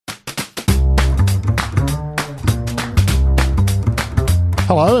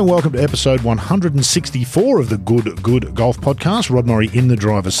Hello and welcome to episode 164 of the Good Golf Podcast. Rod Murray in the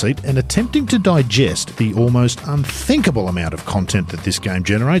driver's seat and attempting to digest the almost unthinkable amount of content that this game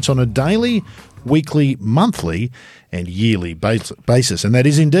generates on a daily, weekly, monthly and yearly basis. And that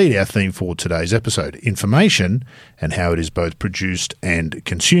is indeed our theme for today's episode, information and how it is both produced and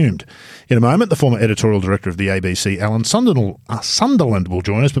consumed. In a moment, the former editorial director of the ABC, Alan Sunderland, will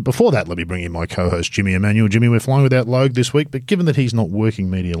join us. But before that, let me bring in my co-host, Jimmy Emanuel. Jimmy, we're flying without Logue this week, but given that he's not working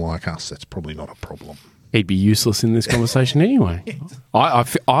media like us, that's probably not a problem. He'd be useless in this conversation anyway.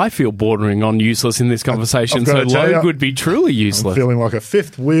 I feel bordering on useless in this conversation, so Logue would be truly useless. I'm feeling like a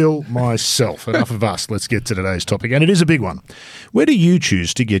fifth wheel myself. Enough of us. Let's get to today's topic, and it is a big one. Where do you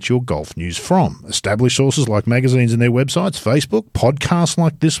choose to get your golf news from? Established sources like magazines and their websites, Facebook, podcasts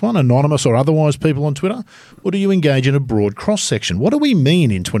like this one, anonymous or otherwise people on Twitter? Or do you engage in a broad cross-section? What do we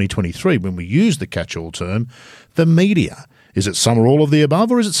mean in 2023 when we use the catch-all term, the media? Is it some or all of the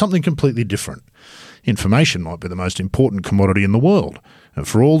above, or is it something completely different? Information might be the most important commodity in the world. And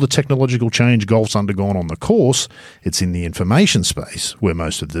for all the technological change golf's undergone on the course, it's in the information space where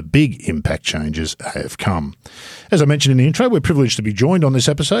most of the big impact changes have come. As I mentioned in the intro, we're privileged to be joined on this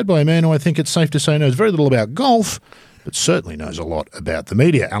episode by a man who I think it's safe to say knows very little about golf, but certainly knows a lot about the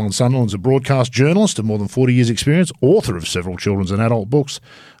media. Alan Sunderland's a broadcast journalist of more than 40 years' experience, author of several children's and adult books,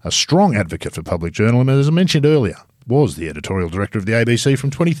 a strong advocate for public journalism, and as I mentioned earlier, was the editorial director of the ABC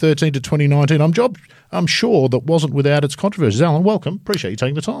from 2013 to 2019. I'm sure that wasn't without its controversies. Alan, welcome. Appreciate you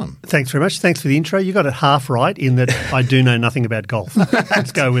taking the time. Thanks very much. Thanks for the intro. You got it half right in that I do know nothing about golf.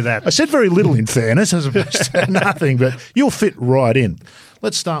 Let's go with that. I said very little in fairness as opposed to nothing, but you'll fit right in.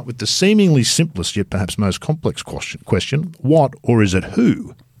 Let's start with the seemingly simplest yet perhaps most complex question. What, or is it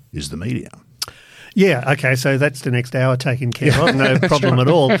who, is the media? Yeah, okay, so that's the next hour taken care of, no problem at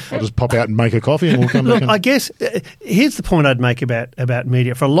all. I'll just pop out and make a coffee and we'll come back. Look, I guess here's the point I'd make about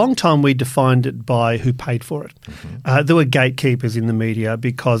media. For a long time we defined it by who paid for it. Mm-hmm. There were gatekeepers in the media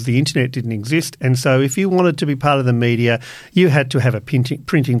because the internet didn't exist, and so if you wanted to be part of the media, you had to have a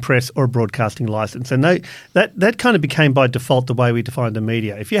printing press or a broadcasting license. And that kind of became by default the way we defined the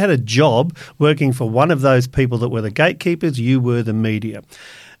media. If you had a job working for one of those people that were the gatekeepers, you were the media.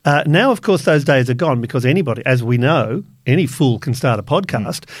 Now, of course, those days are gone because anybody, as we know, any fool can start a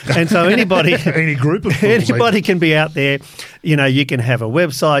podcast. And so anybody, any group of fools, anybody can be out there. You know, you can have a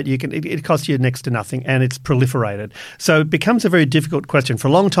website. It costs you next to nothing, and it's proliferated. So it becomes a very difficult question. For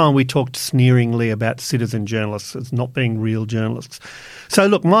a long time, we talked sneeringly about citizen journalists as not being real journalists. So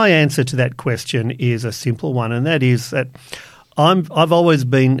look, my answer to that question is a simple one, and that is that I've always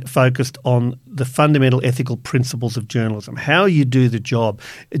been focused on the fundamental ethical principles of journalism, how you do the job.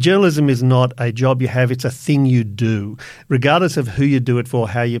 Journalism is not a job you have, it's a thing you do, regardless of who you do it for,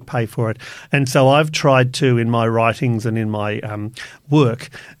 how you pay for it. And so I've tried to, in my writings and in my work,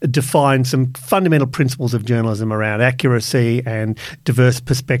 define some fundamental principles of journalism around accuracy and diverse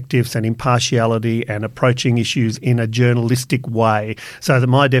perspectives and impartiality and approaching issues in a journalistic way. So that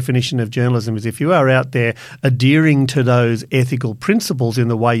my definition of journalism is if you are out there adhering to those ethical principles in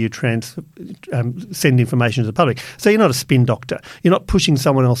the way you send information to the public. So you're not a spin doctor. You're not pushing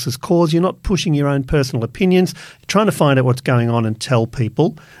someone else's cause. You're not pushing your own personal opinions. You're trying to find out what's going on and tell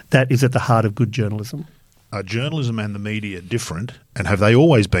people. That is at the heart of good journalism. Are journalism and the media different? And have they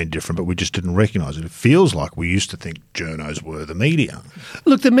always been different, but we just didn't recognise it? It feels like we used to think journos were the media.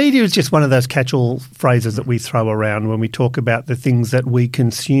 Look, the media is just one of those catch-all phrases that we throw around when we talk about the things that we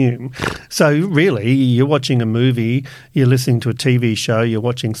consume. So really, you're watching a movie, you're listening to a TV show, you're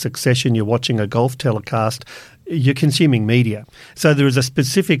watching Succession, you're watching a golf telecast, you're consuming media. So there is a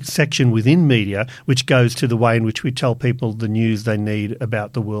specific section within media which goes to the way in which we tell people the news they need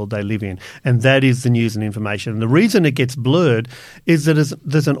about the world they live in. And that is the news and information. And the reason it gets blurred is that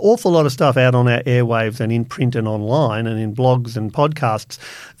there's an awful lot of stuff out on our airwaves and in print and online and in blogs and podcasts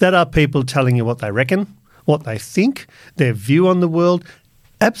that are people telling you what they reckon, what they think, their view on the world.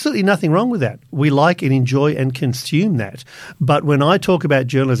 Absolutely nothing wrong with that. We like and enjoy and consume that. But when I talk about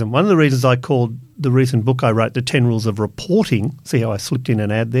journalism, one of the reasons I called the recent book I wrote, The 10 Rules of Reporting, see how I slipped in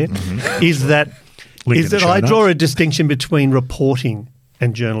an ad there, is that I draw a distinction between reporting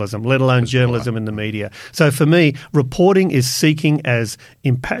and journalism, let alone journalism and the media. So for me, reporting is seeking as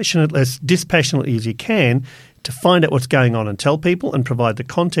dispassionately as you can to find out what's going on and tell people and provide the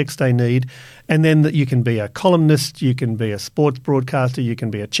context they need. And then that you can be a columnist, you can be a sports broadcaster, you can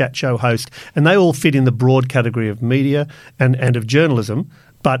be a chat show host, and they all fit in the broad category of media and of journalism.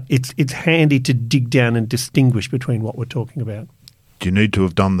 But it's handy to dig down and distinguish between what we're talking about. Do you need to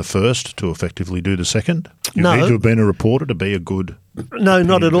have done the first to effectively do the second? You need to have been a reporter to be a good... No,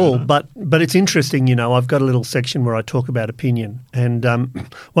 not at all. But it's interesting, you know, I've got a little section where I talk about opinion. And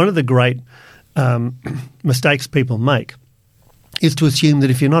one of the great mistakes people make is to assume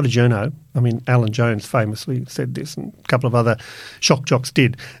that if you're not a journo, I mean, Alan Jones famously said this and a couple of other shock jocks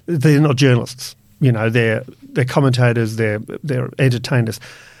did, they're not journalists. You know, they're commentators, they're entertainers.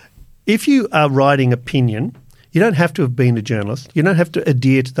 If you are writing opinion, you don't have to have been a journalist. You don't have to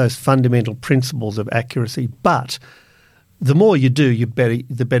adhere to those fundamental principles of accuracy. But the more you do,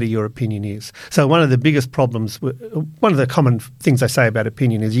 the better your opinion is. So one of the biggest problems, one of the common things I say about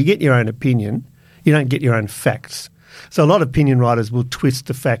opinion is you get your own opinion, you don't get your own facts. So a lot of opinion writers will twist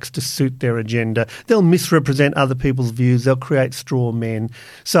the facts to suit their agenda. They'll misrepresent other people's views. They'll create straw men.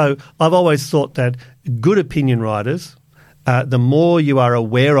 So I've always thought that good opinion writers, the more you are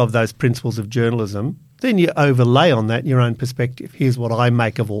aware of those principles of journalism, then you overlay on that your own perspective. Here's what I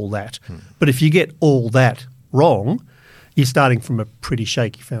make of all that. But if you get all that wrong, you're starting from a pretty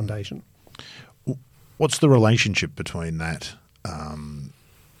shaky foundation. What's the relationship between that?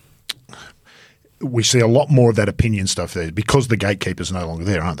 We see a lot more of that opinion stuff there because the gatekeepers are no longer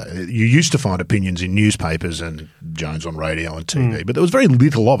there, aren't they? You used to find opinions in newspapers and Jones on radio and TV, but there was very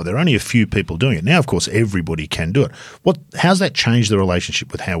little of it. There are only a few people doing it. Now, of course, everybody can do it. How's that changed the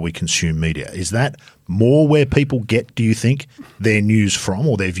relationship with how we consume media? Is that more where people get, do you think, their news from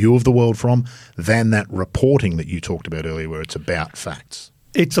or their view of the world from than that reporting that you talked about earlier where it's about facts?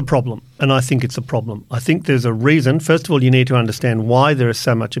 It's a problem, and I think it's a problem. I think there's a reason. First of all, you need to understand why there is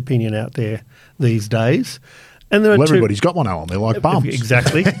so much opinion out there these days. And there are everybody's got one, Alan. They're like bums.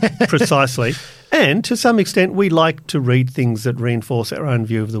 Exactly, precisely. And to some extent, we like to read things that reinforce our own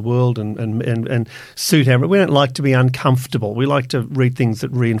view of the world and suit our... We don't like to be uncomfortable. We like to read things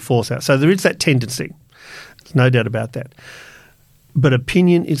that reinforce our... So there is that tendency. There's no doubt about that. But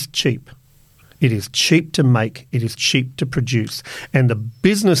opinion is cheap. It is cheap to make. It is cheap to produce. And the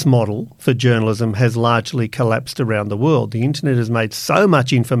business model for journalism has largely collapsed around the world. The internet has made so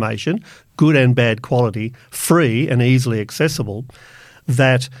much information, good and bad quality, free and easily accessible,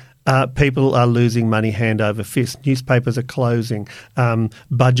 that people are losing money hand over fist. Newspapers are closing.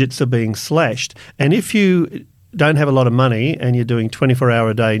 Budgets are being slashed. And if you don't have a lot of money and you're doing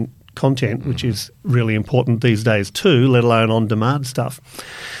 24-hour-a-day content, which is really important these days too, let alone on-demand stuff,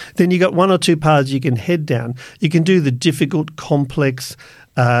 then you got one or two paths you can head down. You can do the difficult, complex,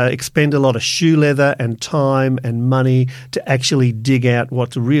 expend a lot of shoe leather and time and money to actually dig out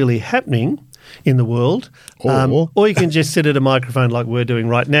what's really happening in the world. Or you can just sit at a microphone like we're doing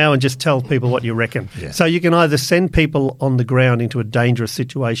right now and just tell people what you reckon. Yeah. So you can either send people on the ground into a dangerous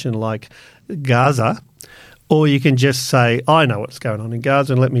situation like Gaza, or you can just say, I know what's going on in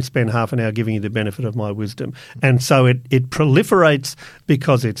Gaza and let me spend half an hour giving you the benefit of my wisdom. And so it proliferates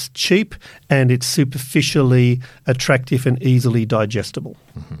because it's cheap and it's superficially attractive and easily digestible.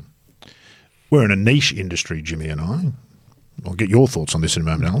 Mm-hmm. We're in a niche industry, Jimmy and I. I'll get your thoughts on this in a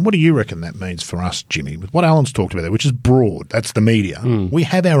moment, Alan. What do you reckon that means for us, Jimmy? With what Alan's talked about there, which is broad, that's the media. We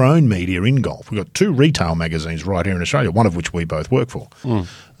have our own media in golf. We've got 2 retail magazines right here in Australia, one of which we both work for.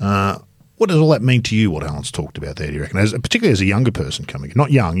 What does all that mean to you, what Alan's talked about there, do you reckon? Particularly as a younger person coming in.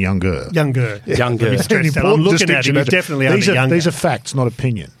 Not young, younger. Younger. Younger. I'm looking at him, he's definitely younger. These are facts, not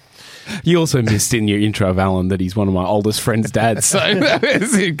opinion. You also missed in your intro of Alan that he's one of my oldest friend's dads. So,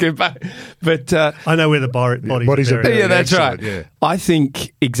 but I know where the bodies are. Yeah, that's right. Yeah. I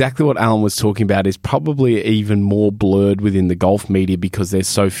think exactly what Alan was talking about is probably even more blurred within the golf media because there's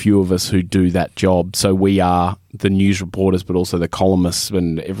so few of us who do that job. So we are the news reporters, but also the columnists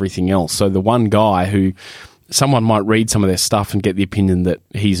and everything else. So the one guy who someone might read some of their stuff and get the opinion that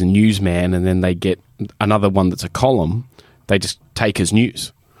he's a newsman, and then they get another one that's a column, they just take as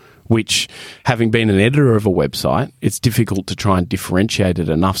news. Which, having been an editor of a website, it's difficult to try and differentiate it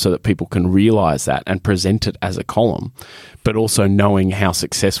enough so that people can realise that and present it as a column, but also knowing how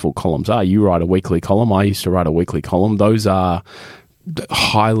successful columns are. You write a weekly column. I used to write a weekly column. Those are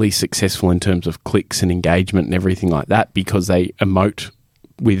highly successful in terms of clicks and engagement and everything like that because they emote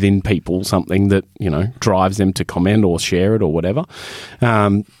within people something that, you know, drives them to comment or share it or whatever.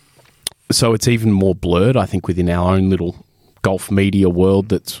 So it's even more blurred, I think, within our own little golf media world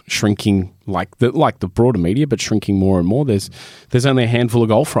that's shrinking like the broader media, but shrinking more and more. There's only a handful of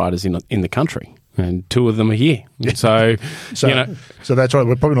golf writers in the country, and 2 of them are here. So you know, so that's right.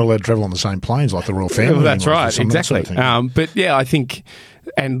 We're probably not allowed to travel on the same planes like the royal family. Well, that's right, exactly. But yeah, I think,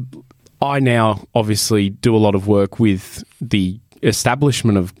 and I now obviously do a lot of work with the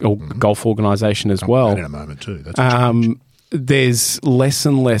establishment of golf organisation as well. In a moment too. That's a change. There's less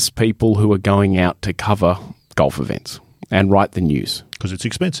and less people who are going out to cover golf events. and write the news. Because it's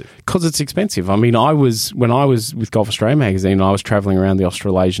expensive. Because it's expensive. I mean, when I was with Golf Australia magazine, I was travelling around the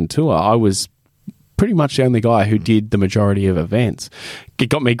Australasian tour. I was pretty much the only guy who did the majority of events. It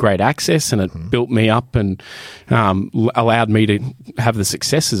got me great access, and it built me up and allowed me to have the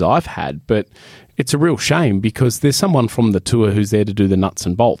successes I've had. But it's a real shame because there's someone from the tour who's there to do the nuts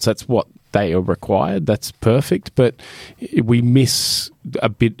and bolts. That's what they are required. That's perfect. But we miss a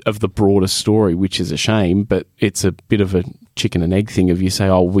bit of the broader story, which is a shame. But it's a bit of a chicken and egg thing of you say,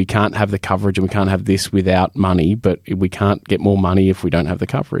 oh, we can't have the coverage and we can't have this without money, but we can't get more money if we don't have the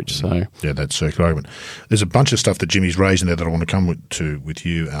coverage. So yeah, that's circular argument. There's a bunch of stuff that Jimmy's raised in there that I want to come with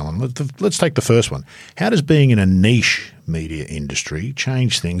you, Alan. Let's take the first one. How does being in a niche media industry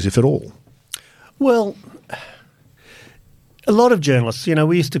change things, if at all? Well, a lot of journalists,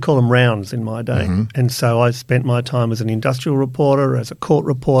 we used to call them rounds in my day. And so I spent my time as an industrial reporter, as a court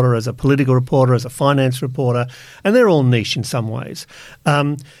reporter, as a political reporter, as a finance reporter, and they're all niche in some ways.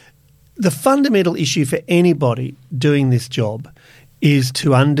 The fundamental issue for anybody doing this job is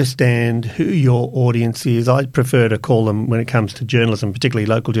to understand who your audience is. I prefer to call them, when it comes to journalism, particularly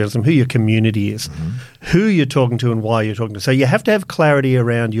local journalism, who your community is, who you're talking to and why you're talking to. So you have to have clarity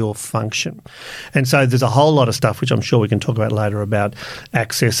around your function. And so there's a whole lot of stuff, which I'm sure we can talk about later, about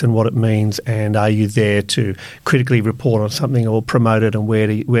access and what it means, and are you there to critically report on something or promote it, and where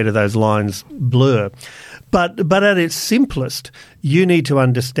do those lines blur. But at its simplest, you need to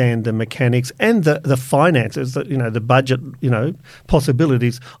understand the mechanics and the finances, the budget,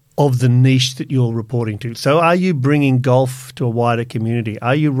 possibilities of the niche that you're reporting to. So are you bringing golf to a wider community?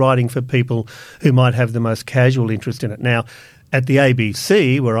 Are you writing for people who might have the most casual interest in it? Now, at the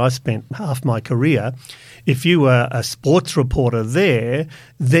ABC, where I spent half my career, if you were a sports reporter there,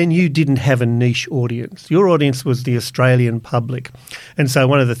 then you didn't have a niche audience. Your audience was the Australian public. And so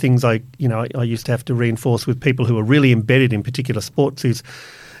one of the things I used to have to reinforce with people who are really embedded in particular sports is,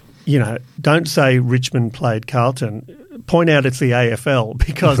 don't say Richmond played Carlton. Point out it's the AFL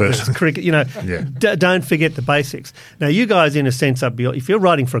because there's cricket. Don't forget the basics. Now, you guys, in a sense, if you're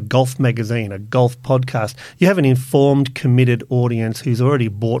writing for a golf magazine, a golf podcast, you have an informed, committed audience who's already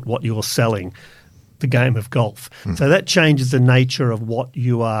bought what you're selling, the game of golf. So that changes the nature of what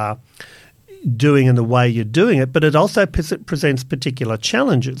you are doing and the way you're doing it, but it also presents particular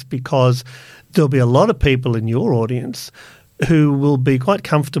challenges because there'll be a lot of people in your audience who will be quite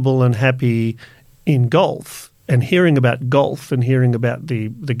comfortable and happy in golf and hearing about golf and hearing about the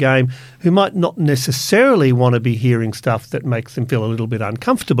game, who might not necessarily want to be hearing stuff that makes them feel a little bit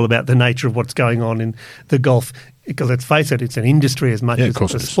uncomfortable about the nature of what's going on in the golf. Because let's face it, it's an industry as much as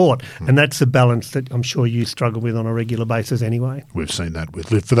it's a sport. And that's the balance that I'm sure you struggle with on a regular basis anyway. We've seen that.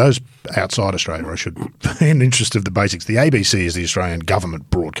 For those outside Australia, I should, in the interest of the basics, the ABC is the Australian government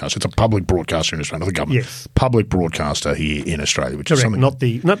broadcaster. It's a public brocaster in Australia, not the government. Yes. Public broadcaster here in Australia, which is something... Not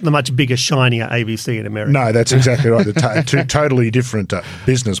the much bigger, shinier ABC in America. No, that's exactly right. Two totally different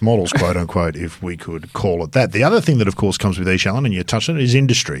business models, quote unquote, if we could call it that. The other thing that, of course, comes with each, Alan, and you touched on it, is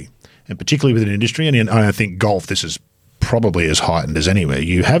industry. And particularly within industry, and I think golf, this is probably as heightened as anywhere.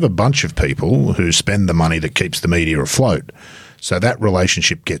 You have a bunch of people who spend the money that keeps the media afloat. So that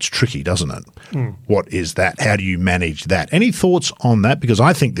relationship gets tricky, doesn't it? What is that? How do you manage that? Any thoughts on that? Because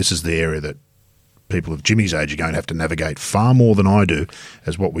I think this is the area that people of Jimmy's age are going to have to navigate far more than I do,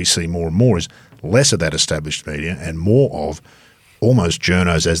 as what we see more and more is less of that established media and more of almost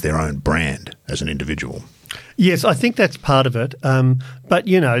journos as their own brand as an individual. Yes, I think that's part of it. But,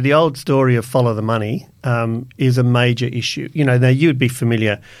 the old story of follow the money is a major issue. Now you'd be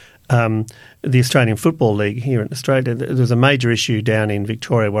familiar, the Australian Football League here in Australia, there's a major issue down in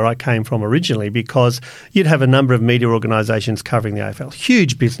Victoria where I came from originally, because you'd have a number of media organisations covering the AFL.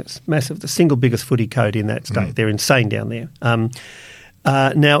 Huge business, massive, the single biggest footy code in that state. They're insane down there.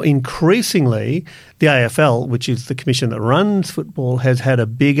 Now, increasingly, the AFL, which is the commission that runs football, has had a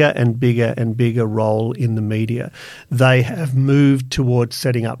bigger and bigger and bigger role in the media. They have moved towards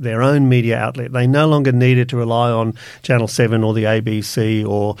setting up their own media outlet. They no longer needed to rely on Channel 7 or the ABC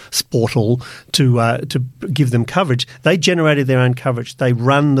or Sportal to give them coverage. They generated their own coverage. They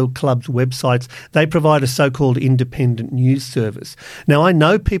run the club's websites. They provide a so-called independent news service. Now, I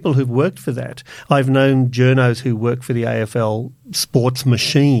know people who've worked for that. I've known journos who work for the AFL sports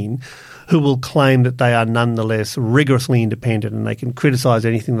machine who will claim that they are nonetheless rigorously independent and they can criticise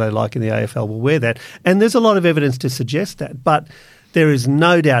anything they like in the AFL will wear that. And there's a lot of evidence to suggest that. But there is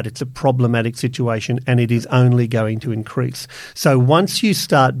no doubt it's a problematic situation and it is only going to increase. So once you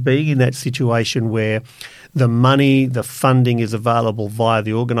start being in that situation where the money, the funding is available via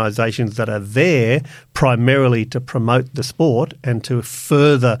the organisations that are there primarily to promote the sport and to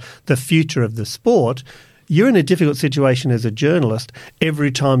further the future of the sport, you're in a difficult situation as a journalist every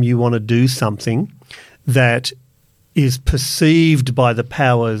time you want to do something that is perceived by the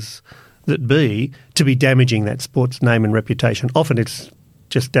powers that be to be damaging that sport's name and reputation. Often it's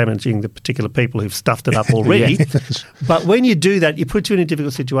just damaging the particular people who've stuffed it up already. But when you do that, it puts you in a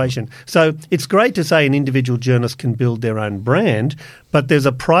difficult situation. So it's great to say an individual journalist can build their own brand, but there's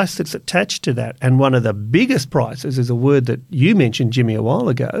a price that's attached to that. And one of the biggest prices is a word that you mentioned, Jimmy, a while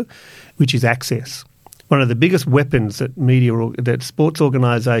ago, which is access. One of the biggest weapons that that sports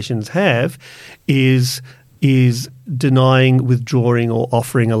organisations have is denying, withdrawing or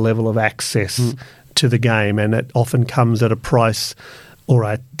offering a level of access to the game, and it often comes at a price or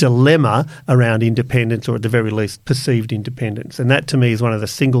a dilemma around independence, or at the very least perceived independence. And that to me is one of the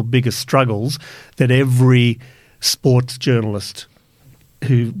single biggest struggles that every sports journalist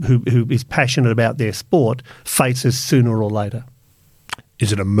who is passionate about their sport faces sooner or later.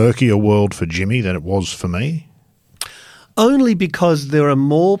 Is it a murkier world for Jimmy than it was for me? Only because there were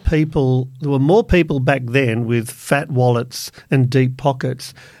more people back then with fat wallets and deep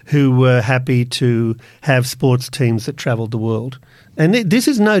pockets who were happy to have sports teams that travelled the world. And this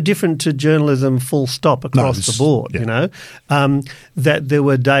is no different to journalism full stop across the board, that there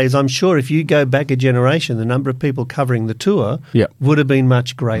were days, I'm sure if you go back a generation, the number of people covering the tour would have been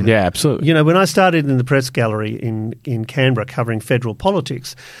much greater. Yeah, absolutely. You know, when I started in the press gallery in Canberra covering federal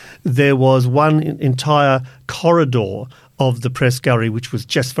politics, there was one entire corridor of the press gallery which was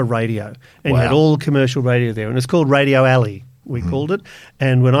just for radio, and you had all commercial radio there, and it's called Radio Alley, we called it.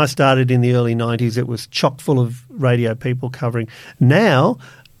 And when I started in the early 90s, it was chock full of radio people covering. Now,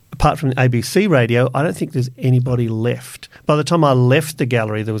 apart from ABC radio, I don't think there's anybody left. By the time I left the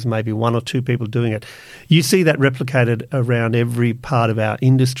gallery, there was maybe one or two people doing it. You see that replicated around every part of our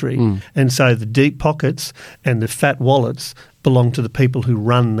industry. And so the deep pockets and the fat wallets belong to the people who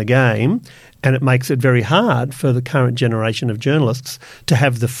run the game, and it makes it very hard for the current generation of journalists to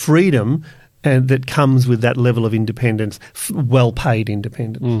have the freedom and that comes with that level of independence, well-paid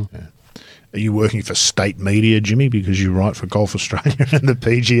independence. Are you working for state media, Jimmy, because you write for Golf Australia and the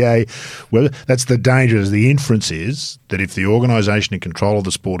PGA? Well, that's the danger. The inference is that if the organisation in control of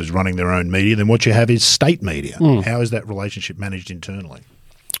the sport is running their own media, then what you have is state media. How is that relationship managed internally?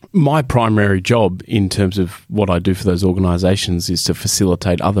 My primary job in terms of what I do for those organisations is to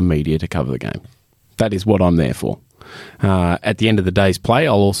facilitate other media to cover the game. That is what I'm there for. At the end of the day's play,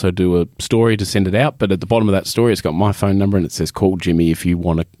 I'll also do a story to send it out, but at the bottom of that story, it's got my phone number and it says, call Jimmy if you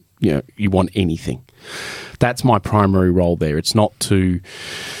want to, you want anything. That's my primary role there. It's not to,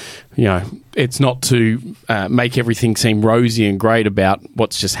 make everything seem rosy and great about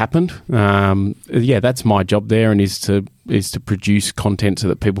what's just happened. That's my job there, and is to produce content so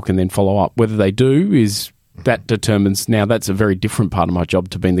that people can then follow up. Whether they do is that determines. Now, that's a very different part of my job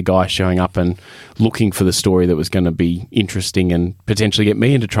to being the guy showing up and looking for the story that was going to be interesting and potentially get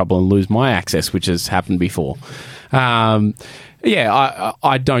me into trouble and lose my access, which has happened before. I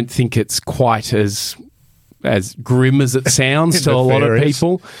don't think it's quite as grim as it sounds to a lot of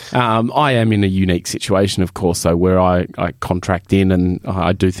people. I am in a unique situation, of course, though, where I contract in and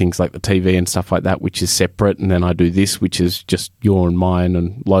I do things like the TV and stuff like that, which is separate, and then I do this, which is just your and mine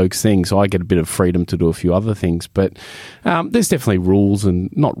and Logue's thing, so I get a bit of freedom to do a few other things. But there's definitely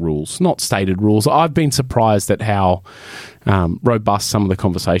not stated rules. I've been surprised at how robust some of the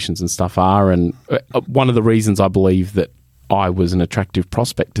conversations and stuff are, and one of the reasons I believe that I was an attractive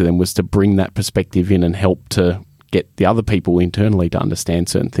prospect to them was to bring that perspective in and help to get the other people internally to understand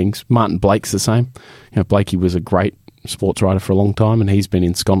certain things. Martin Blake's the same. Blakey was a great sports writer for a long time, and he's been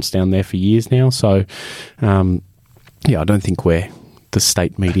ensconced down there for years now. So, I don't think we're the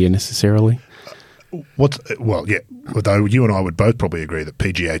state media necessarily. Although you and I would both probably agree that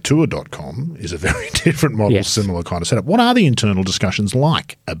PGAtour.com is a very different model, similar kind of setup. What are the internal discussions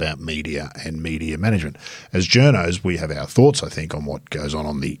like about media and media management? As journos, we have our thoughts, I think, on what goes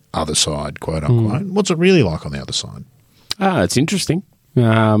on the other side, quote unquote. What's it really like on the other side? It's interesting.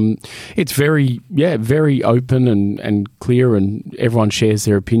 It's very open and clear, and everyone shares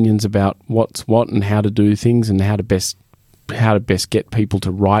their opinions about what's what and how to do things and how to best get people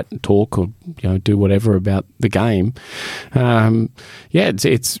to write and talk or do whatever about the game.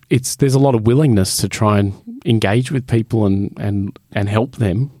 It's there's a lot of willingness to try and engage with people and help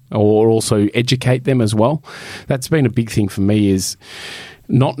them, or also educate them as well. That's been a big thing for me, is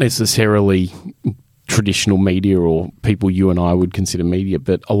not necessarily traditional media or people you and I would consider media,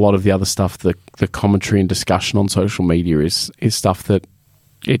 but a lot of the other stuff, the commentary and discussion on social media is stuff that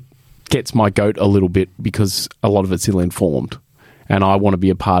it gets my goat a little bit, because a lot of it's ill-informed, and I want to be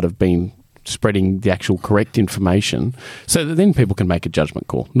a part of being spreading the actual correct information so that then people can make a judgment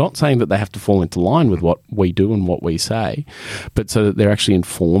call. Not saying that they have to fall into line with what we do and what we say, but so that they're actually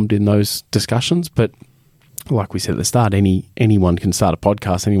informed in those discussions. But like we said at the start, anyone can start a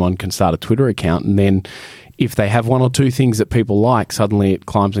podcast, anyone can start a Twitter account, and then if they have one or two things that people like, suddenly it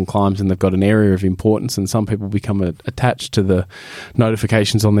climbs and climbs and they've got an area of importance, and some people become attached to the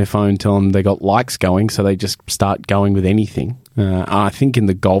notifications on their phone telling them they got likes going, so they just start going with anything. I think in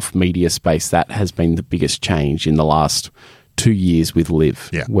the golf media space, that has been the biggest change in the last 2 years with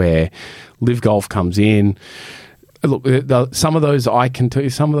Live, where Live Golf comes in. Look, some of those I can tell you,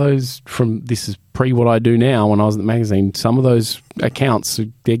 some of those from, this is pre what I do now when I was at the magazine, some of those accounts,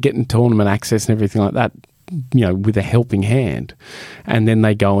 they're getting tournament access and everything like that, with a helping hand. And then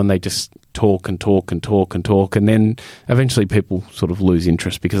they go and they just talk and talk and talk and talk. And then eventually people sort of lose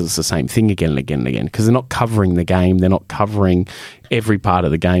interest because it's the same thing again and again and again, because they're not covering the game. They're not covering every part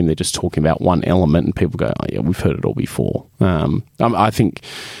of the game. They're just talking about one element, and people go, oh yeah, we've heard it all before. I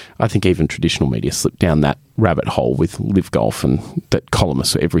think even traditional media slipped down that rabbit hole with Live Golf, and that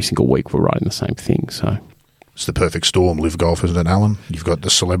columnists every single week were writing the same thing. So it's the perfect storm, Live Golf, isn't it, Alan? You've got the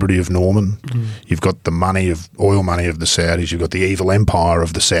celebrity of Norman. You've got the oil money of the Saudis. You've got the evil empire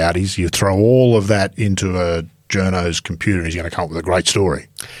of the Saudis. You throw all of that into a journo's computer and he's going to come up with a great story.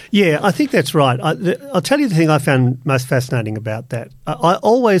 Yeah, I think that's right. I'll tell you the thing I found most fascinating about that. I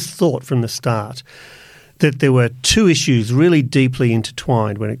always thought from the start that there were two issues really deeply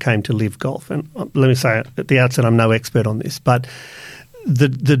intertwined when it came to Live Golf. And let me say at the outset, I'm no expert on this, but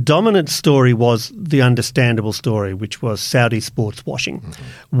the dominant story was the understandable story, which was Saudi sports washing.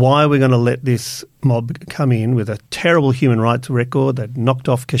 Why are we going to let this mob come in with a terrible human rights record that knocked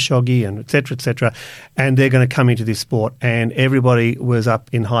off Khashoggi and et cetera, and they're going to come into this sport? And everybody was up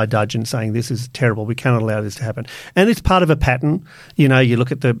in high dudgeon saying this is terrible, we cannot allow this to happen. And it's part of a pattern. You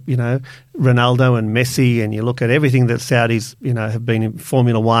look at Ronaldo and Messi, and you look at everything that Saudis, have been in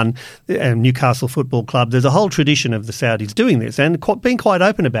Formula One and Newcastle Football Club. There's a whole tradition of the Saudis doing this and being quite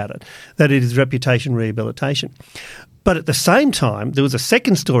open about it, that it is reputation rehabilitation. But at the same time, there was a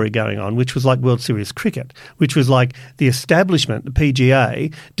second story going on, which was like World Series cricket, which was like the establishment, the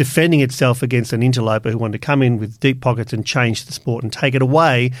PGA, defending itself against an interloper who wanted to come in with deep pockets and change the sport and take it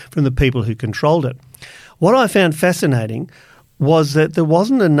away from the people who controlled it. What I found fascinating was that there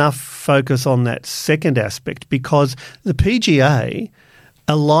wasn't enough focus on that second aspect, because the PGA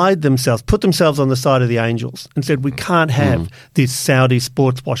allied themselves, put themselves on the side of the Angels and said, we can't have this Saudi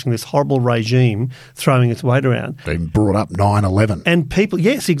sports washing, this horrible regime throwing its weight around. Being brought up 9/11. And people,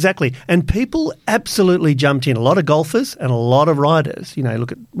 yes, exactly. And people absolutely jumped in. A lot of golfers and a lot of riders.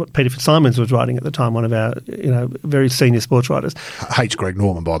 Look at what Peter Fitzsimons was writing at the time, one of our, very senior sports writers. Hates Greg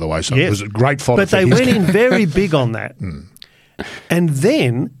Norman, by the way, so yes. It was a great fodder. But they went in very big on that. And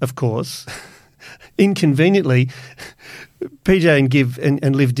then, of course, inconveniently, PJ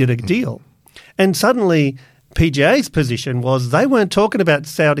and Liv did a deal. And suddenly PGA's position was they weren't talking about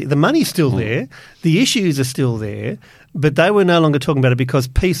Saudi. The money's still there. The issues are still there. But they were no longer talking about it because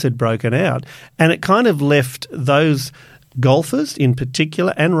peace had broken out. And it kind of left those golfers in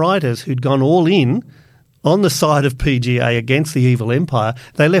particular and riders who'd gone all in on the side of PGA against the evil empire,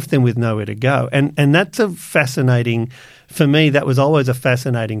 they left them with nowhere to go. And that's a fascinating, for me, that was always a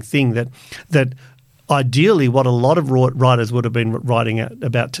fascinating thing that ideally what a lot of writers would have been writing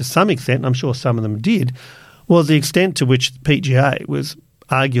about to some extent, and I'm sure some of them did, was the extent to which PGA was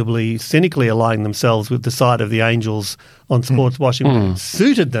arguably cynically allying themselves with the side of the Angels on sports washing when it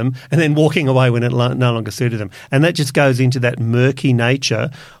suited them, and then walking away when it no longer suited them. And that just goes into that murky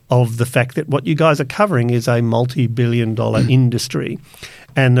nature of the fact that what you guys are covering is a multi-billion-dollar industry.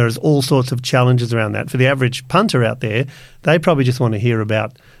 And there's all sorts of challenges around that. For the average punter out there, they probably just want to hear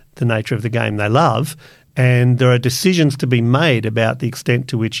about the nature of the game they love, and there are decisions to be made about the extent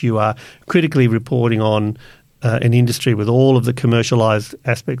to which you are critically reporting on an industry with all of the commercialised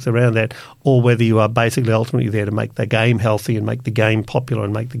aspects around that, or whether you are basically ultimately there to make the game healthy and make the game popular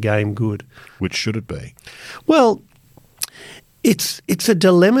and make the game good. Which should it be? Well, it's a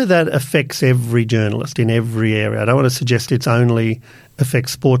dilemma that affects every journalist in every area. I don't want to suggest it's only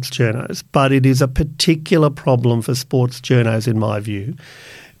affects sports journos, but it is a particular problem for sports journos in my view,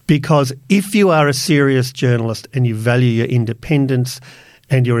 because if you are a serious journalist and you value your independence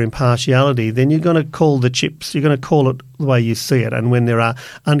and your impartiality, then you're going to call the chips. You're going to call it the way you see it. And when there are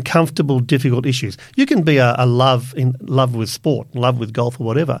uncomfortable, difficult issues, you can be in love with sport, in love with golf or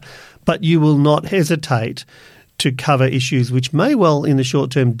whatever, but you will not hesitate to cover issues which may well in the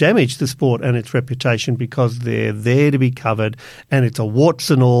short term damage the sport and its reputation because they're there to be covered and it's a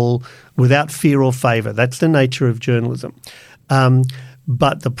warts and all without fear or favour. That's the nature of journalism.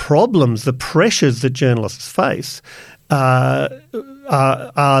 But the problems, the pressures that journalists face are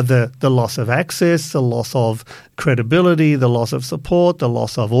the loss of access, the loss of credibility, the loss of support, the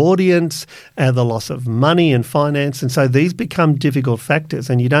loss of audience, and the loss of money and finance. And so these become difficult factors,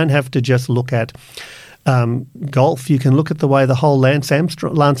 and you don't have to just look at golf. You can look at the way the whole Lance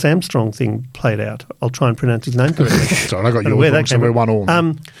Armstrong thing played out. I'll try and pronounce his name correctly. Sorry, I got yours wrong, so we're one all.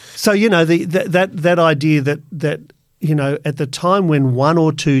 So, that idea that at the time when one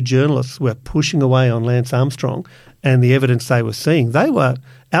or two journalists were pushing away on Lance Armstrong and the evidence they were seeing, they were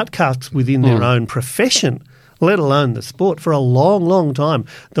outcasts within their own profession, let alone the sport, for a long, long time.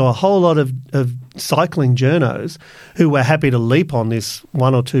 There were a whole lot of cycling journos who were happy to leap on this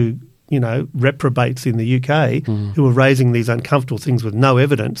one or two reprobates in the UK who were raising these uncomfortable things with no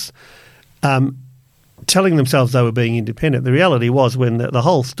evidence, telling themselves they were being independent. The reality was when the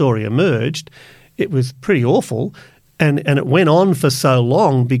whole story emerged, it was pretty awful. And it went on for so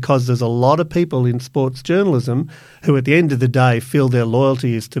long because there's a lot of people in sports journalism who at the end of the day feel their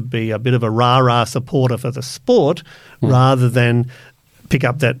loyalty is to be a bit of a rah-rah supporter for the sport rather than pick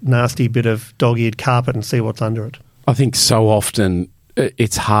up that nasty bit of dog-eared carpet and see what's under it. I think so often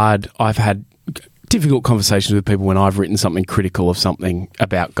it's hard. I've had difficult conversations with people when I've written something critical of something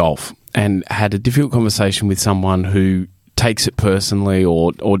about golf and had a difficult conversation with someone who takes it personally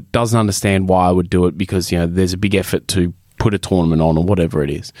or doesn't understand why I would do it because, there's a big effort to put a tournament on or whatever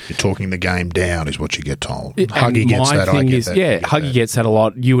it is. You're talking the game down is what you get told. Huggy gets that, I get that. Yeah, Huggy gets that a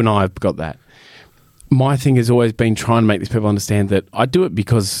lot. You and I have got that. My thing has always been trying to make these people understand that I do it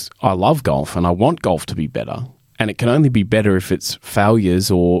because I love golf and I want golf to be better. And it can only be better if its failures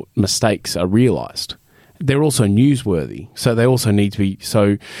or mistakes are realised. They're also newsworthy, so they also need to be.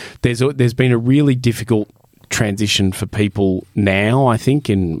 So there's been a really difficult transition for people now, I think,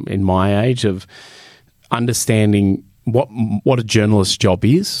 in my age of understanding what a journalist's job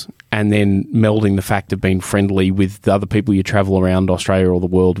is and then melding the fact of being friendly with the other people you travel around Australia or the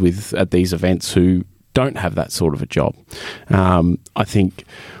world with at these events who don't have that sort of a job. I think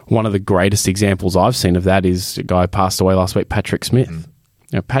one of the greatest examples I've seen of that is a guy who passed away last week, Patrick Smith.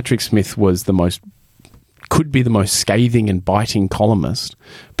 Patrick Smith was could be the most scathing and biting columnist,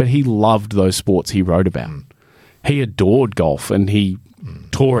 but he loved those sports he wrote about. He adored golf and he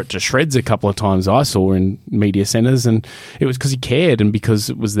tore it to shreds a couple of times I saw in media centres, and it was because he cared and because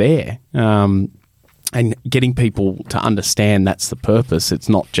it was there. And getting people to understand that's the purpose. It's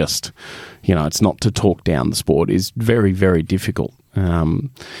not just, it's not to talk down the sport is very, very difficult. And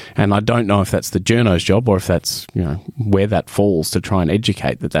I don't know if that's the journo's job or if that's, where that falls to try and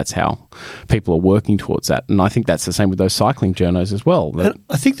educate that's how people are working towards that. And I think that's the same with those cycling journos as well. And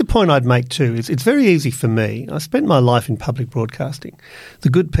I think the point I'd make too is it's very easy for me. I spent my life in public broadcasting. The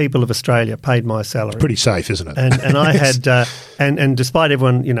good people of Australia paid my salary. It's pretty safe, isn't it? And I had, and despite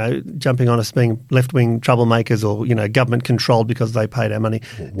everyone, jumping on us being left-wing troublemakers or, government controlled because they paid our money,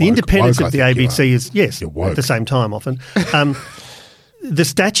 the independence of the ABC is, yes, at the same time often. The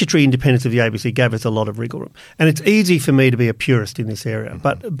statutory independence of the ABC gave us a lot of wriggle room. And it's easy for me to be a purist in this area,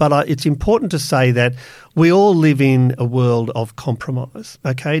 but it's important to say that we all live in a world of compromise,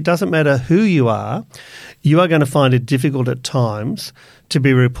 okay? It doesn't matter who you are going to find it difficult at times to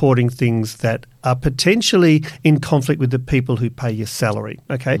be reporting things that are potentially in conflict with the people who pay your salary,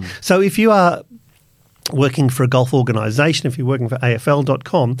 okay? So if you are working for a golf organisation, if you're working for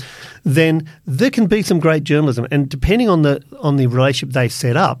AFL.com, then there can be some great journalism. And depending on the relationship they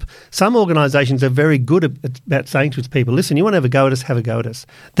set up, some organisations are very good about saying to its people, listen, you want to have a go at us, have a go at us.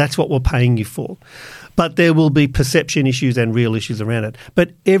 That's what we're paying you for. But there will be perception issues and real issues around it.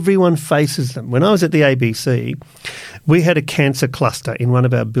 But everyone faces them. When I was at the ABC, we had a cancer cluster in one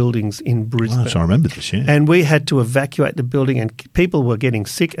of our buildings in Brisbane. Oh, so I remember this, yeah. And we had to evacuate the building and people were getting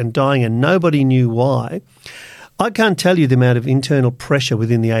sick and dying and nobody knew why. I can't tell you the amount of internal pressure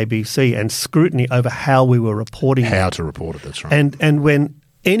within the ABC and scrutiny over how we were reporting How to report it, that's right. And when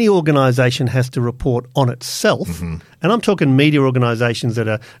any organisation has to report on itself, and I'm talking media organisations that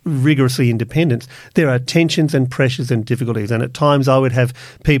are rigorously independent, there are tensions and pressures and difficulties. And at times I would have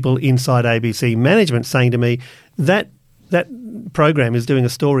people inside ABC management saying to me, that program is doing a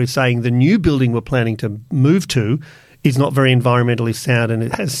story saying the new building we're planning to move to is not very environmentally sound and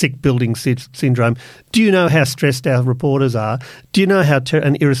it has sick building syndrome. Do you know how stressed our reporters are? Do you know how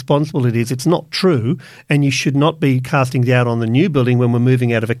and irresponsible it is? It's not true, and you should not be casting doubt on the new building when we're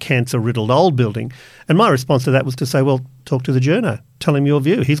moving out of a cancer-riddled old building. And my response to that was to say, well, talk to the journo. Tell him your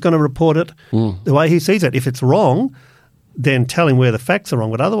view. He's going to report it the way he sees it. If it's wrong, then tell him where the facts are wrong.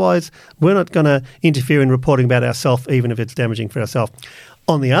 But otherwise, we're not going to interfere in reporting about ourselves, even if it's damaging for ourselves.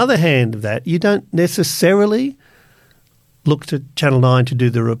 On the other hand of that, you don't necessarily look to Channel 9 to do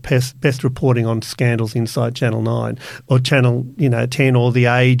the best reporting on scandals inside Channel 9, or Channel 10 or The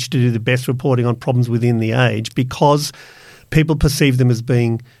Age to do the best reporting on problems within The Age, because people perceive them as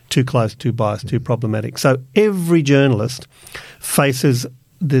being too close, too biased, too problematic. So every journalist faces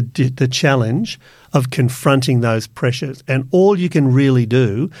the challenge of confronting those pressures. And all you can really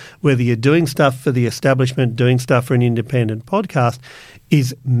do, whether you're doing stuff for the establishment, doing stuff for an independent podcast,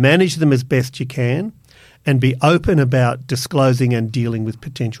 is manage them as best you can and be open about disclosing and dealing with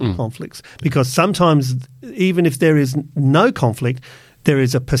potential conflicts. Because sometimes, even if there is no conflict, there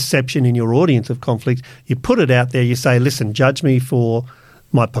is a perception in your audience of conflict. You put it out there, you say, listen, judge me for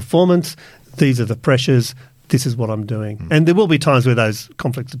my performance. These are the pressures. This is what I'm doing. And there will be times where those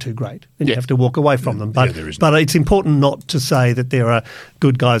conflicts are too great and you have to walk away from them. But it's important not to say that there are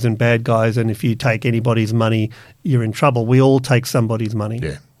good guys and bad guys, and if you take anybody's money, you're in trouble. We all take somebody's money.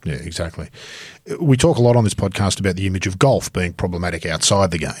 Yeah, exactly. We talk a lot on this podcast about the image of golf being problematic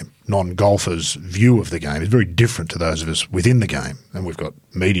outside the game. Non-golfers' view of the game is very different to those of us within the game. And we've got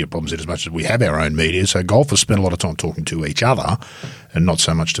media problems in as much as we have our own media. So golfers spend a lot of time talking to each other and not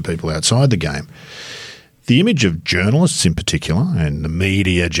so much to people outside the game. The image of journalists in particular, and the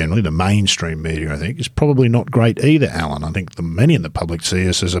media generally, the mainstream media, I think, is probably not great either, Alan. I think many in the public see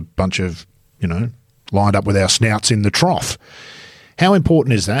us as a bunch of, lined up with our snouts in the trough. How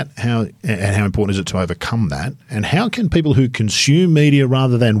important is that? How important is it to overcome that? And how can people who consume media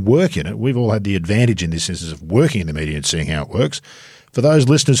rather than work in it, we've all had the advantage in this instance of working in the media and seeing how it works. For those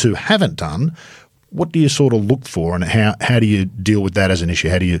listeners who haven't done, what do you sort of look for, and how do you deal with that as an issue?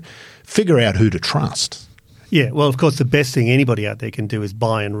 How do you figure out who to trust? Yeah, well, of course, the best thing anybody out there can do is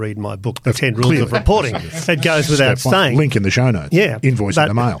buy and read my book, The 10 Rules of Reporting. It goes without saying. Link in the show notes. Yeah. Invoice in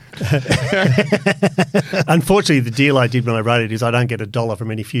the mail. Unfortunately, the deal I did when I wrote it is I don't get $1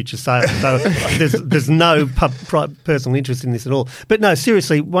 from any future sales. So there's no personal interest in this at all. But no,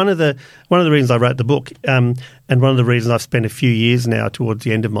 seriously, one of the reasons I wrote the book, and one of the reasons I've spent a few years now towards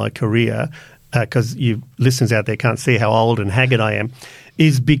the end of my career, because you listeners out there can't see how old and haggard I am,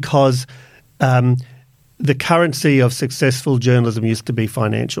 is because the currency of successful journalism used to be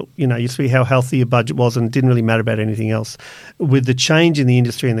financial. Used to be how healthy your budget was, and it didn't really matter about anything else. With the change in the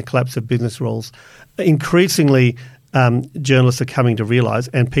industry and the collapse of business rules, increasingly journalists are coming to realise,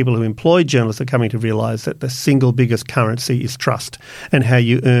 and people who employ journalists are coming to realise, that the single biggest currency is trust, and how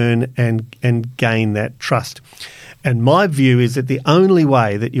you earn and gain that trust. And my view is that the only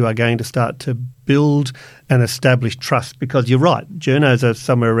way that you are going to start to build and establish trust, because you're right, journos are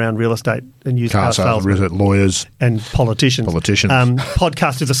somewhere around real estate and used car salesmen, lawyers and politicians.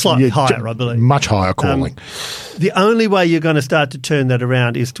 Podcasters are slightly higher, I believe. Much higher calling. The only way you're going to start to turn that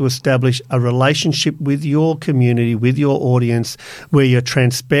around is to establish a relationship with your community, with your audience, where you're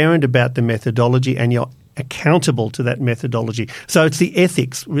transparent about the methodology and you're accountable to that methodology. So it's the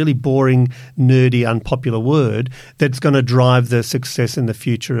ethics, really boring, nerdy, unpopular word, that's going to drive the success in the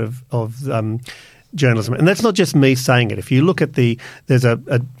future of journalism. And that's not just me saying it. If you look at there's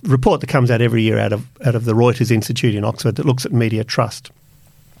a report that comes out every year out of the Reuters Institute in Oxford that looks at media trust.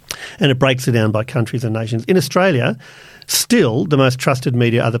 And it breaks it down by countries and nations. In Australia, still the most trusted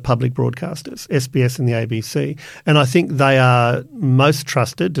media are the public broadcasters, SBS and the ABC. And I think they are most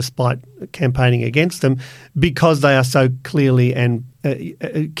trusted, despite campaigning against them, because they are so clearly and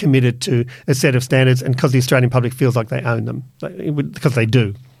committed to a set of standards, and because the Australian public feels like they own them, because they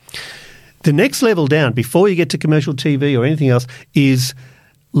do. The next level down, before you get to commercial TV or anything else, is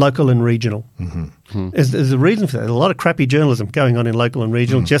local and regional. There's a reason for that. There's a lot of crappy journalism going on in local and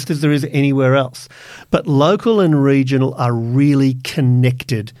regional, just as there is anywhere else. But local and regional are really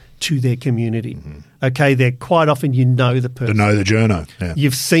connected to their community. Okay, they're quite often the person. To know the journo. Yeah.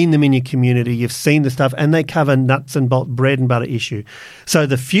 You've seen them in your community, you've seen the stuff, and they cover nuts and bolts, bread and butter issue. So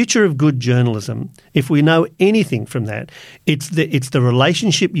the future of good journalism, if we know anything from that, it's the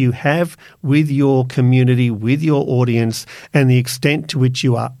relationship you have with your community, with your audience, and the extent to which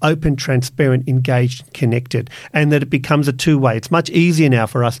you are open, transparent, engaged, connected, and that it becomes a two-way. It's much easier now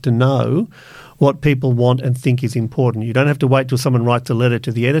for us to know what people want and think is important. You don't have to wait till someone writes a letter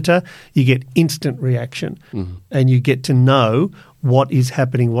to the editor. You get instant reaction and you get to know what is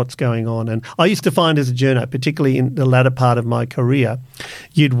happening, what's going on. And I used to find as a journo, particularly in the latter part of my career,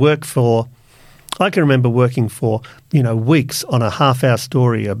 I can remember working for, weeks on a half-hour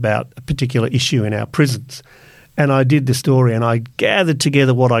story about a particular issue in our prisons. And I did the story and I gathered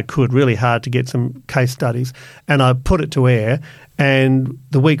together what I could, really hard to get some case studies, and I put it to air. And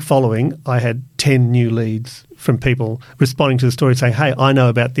the week following, I had 10 new leads from people responding to the story saying, hey, I know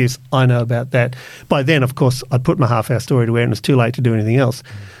about this, I know about that. By then, of course, I'd put my half-hour story to air and it was too late to do anything else.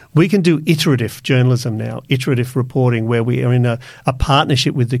 We can do iterative journalism now, iterative reporting, where we are in a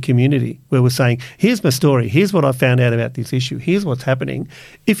partnership with the community, where we're saying, here's my story, here's what I found out about this issue, here's what's happening.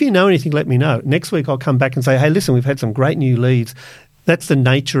 If you know anything, let me know. Next week I'll come back and say, hey, listen, we've had some great new leads. That's the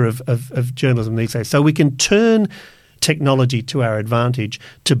nature of journalism these days. So we can turn technology to our advantage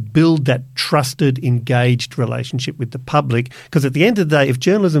to build that trusted, engaged relationship with the public, because at the end of the day, if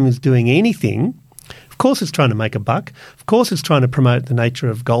journalism is doing anything, of course it's trying to make a buck. Of course it's trying to promote the nature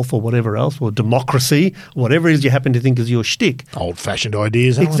of golf or whatever else, or democracy, whatever it is you happen to think is your shtick. Old-fashioned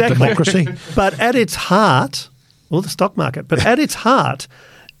ideas, Alan. Exactly. Democracy. But at its heart, or the stock market, but at its heart,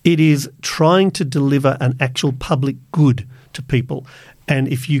 it is trying to deliver an actual public good to people. And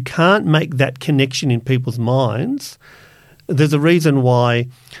if you can't make that connection in people's minds, there's a reason why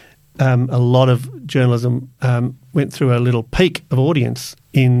a lot of journalism went through a little peak of audience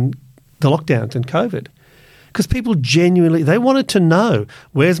in the lockdowns and COVID, because people genuinely, they wanted to know,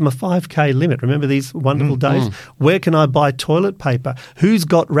 where's my 5K limit? Remember these wonderful days? Where can I buy toilet paper? Who's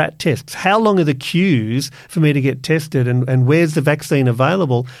got rat tests? How long are the queues for me to get tested? And where's the vaccine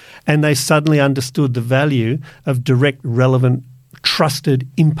available? And they suddenly understood the value of direct, relevant, trusted,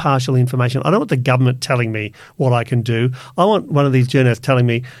 impartial information. I don't want the government telling me what I can do. I want one of these journalists telling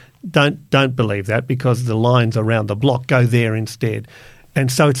me, don't believe that, because the line's around the block. Go there instead. And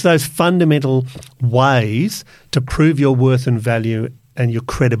so it's those fundamental ways to prove your worth and value and your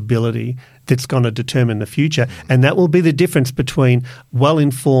credibility that's going to determine the future. And that will be the difference between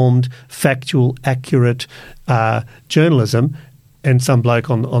well-informed, factual, accurate journalism and some bloke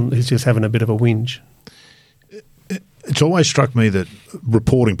on who's just having a bit of a whinge. It's always struck me that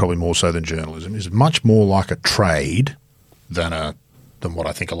reporting, probably more so than journalism, is much more like a trade than what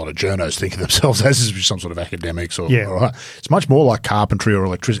I think a lot of journos think of themselves as, is some sort of academics or it's much more like carpentry or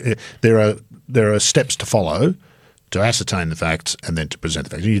electricity. There are steps to follow to ascertain the facts and then to present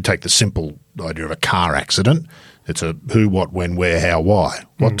the facts. You take the simple idea of a car accident. It's a who, what, when, where, how, why,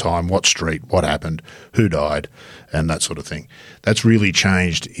 what time, what street, what happened, who died, and that sort of thing. That's really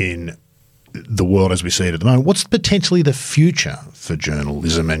changed in the world as we see it at the moment. What's potentially the future for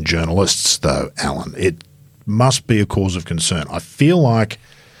journalism and journalists, though, Alan? It must be a cause of concern.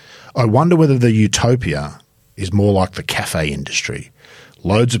 I wonder whether the utopia is more like the cafe industry.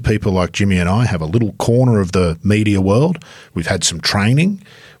 Loads of people like Jimmy and I have a little corner of the media world. We've had some training.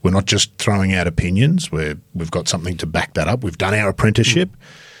 We're not just throwing out opinions. We've got something to back that up. We've done our apprenticeship.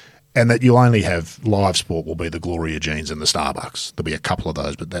 And that you'll only have live sport will be the Gloria Jeans and the Starbucks. There'll be a couple of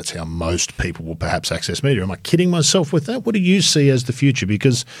those, but that's how most people will perhaps access media. Am I kidding myself with that? What do you see as the future?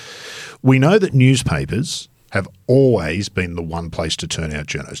 Because we know that newspapers have always been the one place to turn out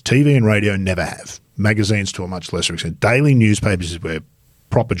journalists. TV and radio never have. Magazines to a much lesser extent. Daily newspapers is where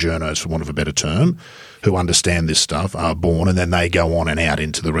proper journos, for want of a better term, who understand this stuff are born, and then they go on and out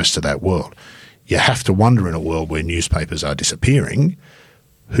into the rest of that world. You have to wonder, in a world where newspapers are disappearing,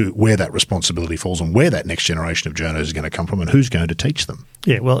 where that responsibility falls and where that next generation of journos is going to come from and who's going to teach them.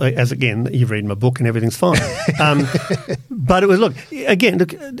 Yeah, well, as again, you've read my book and everything's fine. But it was, look,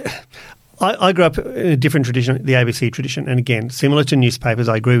 I grew up in a different tradition, the ABC tradition, and again, similar to newspapers,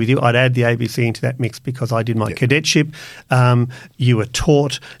 I agree with you. I'd add the ABC into that mix because I did my cadetship. You were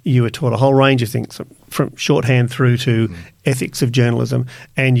taught a whole range of things, from shorthand through to ethics of journalism,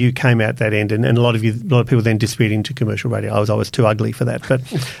 and you came out that end. And a lot of people then disappeared into commercial radio. I was too ugly for that, but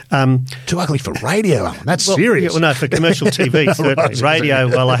too ugly for radio, Alan. That's serious. Yeah, well, no, for commercial TV certainly. Right, radio,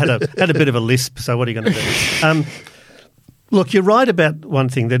 well, I had a bit of a lisp. So what are you going to do? Look, you're right about one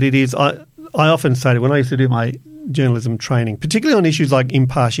thing, that it is. I often say, when I used to do my journalism training, particularly on issues like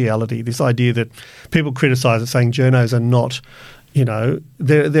impartiality, this idea that people criticise it, saying journos are not,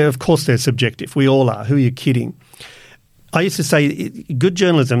 they're of course they're subjective. We all are. Who are you kidding? I used to say good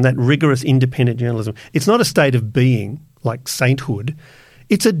journalism, that rigorous independent journalism, it's not a state of being like sainthood.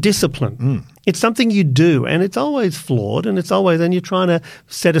 It's a discipline. It's something you do, and it's always flawed, and you're trying to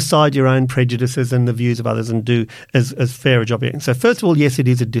set aside your own prejudices and the views of others and do as fair a job. So first of all, yes, it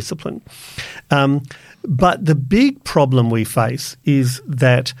is a discipline. But the big problem we face is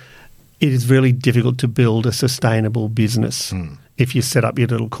that it is really difficult to build a sustainable business if you set up your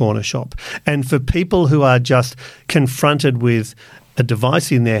little corner shop. And for people who are just confronted with a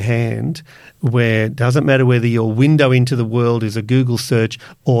device in their hand where it doesn't matter whether your window into the world is a Google search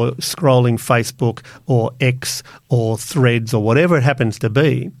or scrolling Facebook or X or Threads or whatever it happens to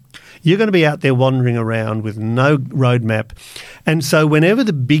be, you're going to be out there wandering around with no roadmap. And so whenever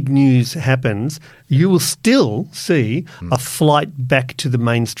the big news happens, you will still see a flight back to the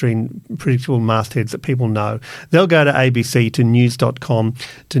mainstream predictable mastheads that people know. They'll go to ABC, to news.com,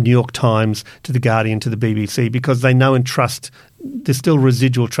 to New York Times, to The Guardian, to the BBC, because they know and trust there's still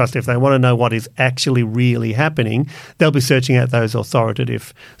residual trust. If they want to know what is actually really happening, they'll be searching out those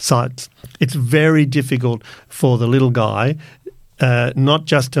authoritative sites. It's very difficult for the little guy, not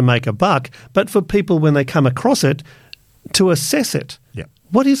just to make a buck, but for people when they come across it to assess it. Yeah.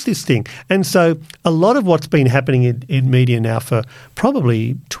 What is this thing? And so a lot of what's been happening in media now for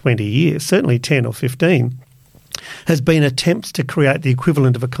probably 20 years, certainly 10 or 15, has been attempts to create the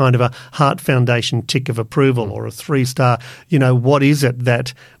equivalent of a kind of a Heart Foundation tick of approval or a 3-star, what is it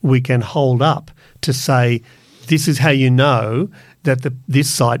that we can hold up to say this is how you know that this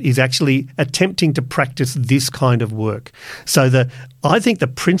site is actually attempting to practice this kind of work. So I think the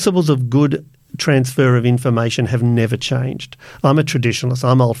principles of good transfer of information have never changed. I'm a traditionalist.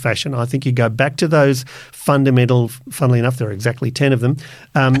 I'm old-fashioned. I think you go back to those fundamental, funnily enough, there are exactly 10 of them,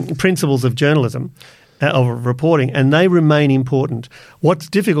 principles of journalism, of reporting, and they remain important. What's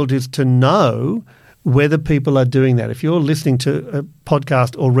difficult is to know whether people are doing that. If you're listening to a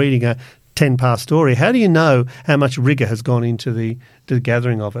podcast or reading a 10-past story, how do you know how much rigour has gone into the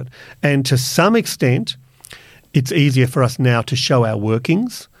gathering of it? And to some extent, it's easier for us now to show our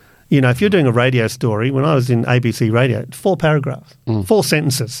workings. If you're doing a radio story, when I was in ABC Radio, 4 paragraphs, 4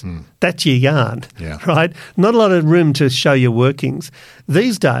 sentences. That's your yarn, right? Not a lot of room to show your workings.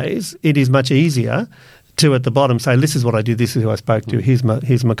 These days, it is much easier to, at the bottom, say, this is what I do, this is who I spoke to, here's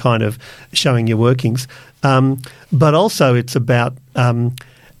my kind of showing your workings. But also it's about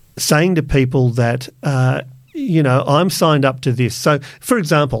saying to people that I'm signed up to this. So, for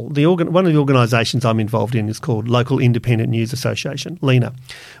example, one of the organisations I'm involved in is called Local Independent News Association, LINA.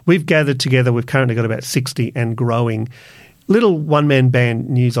 We've gathered together, we've currently got about 60 and growing little one-man band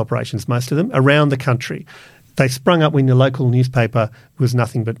news operations, most of them, around the country. They sprung up when the local newspaper was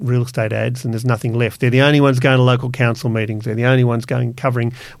nothing but real estate ads and there's nothing left. They're the only ones going to local council meetings. They're the only ones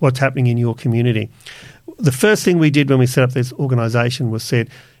covering what's happening in your community. The first thing we did when we set up this organisation was said,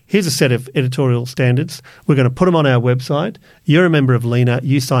 here's a set of editorial standards. We're going to put them on our website. You're a member of LINA.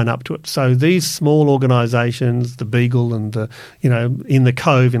 You sign up to it. So these small organisations, the Beagle and in the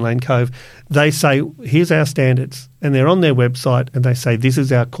Cove, in Lane Cove, they say, here's our standards. And they're on their website and they say, this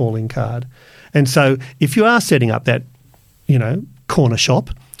is our calling card. And so if you are setting up that, corner shop,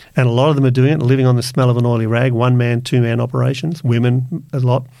 and a lot of them are doing it, living on the smell of an oily rag, 1-man, 2-man operations, women a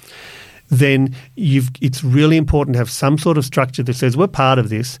lot, then it's really important to have some sort of structure that says we're part of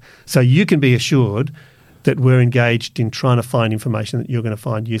this, so you can be assured that we're engaged in trying to find information that you're going to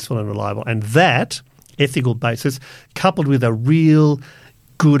find useful and reliable. And that ethical basis, coupled with a real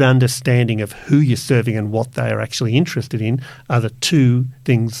good understanding of who you're serving and what they are actually interested in, are the two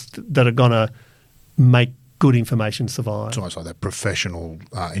things that are going to make good information survive. It's almost like that professional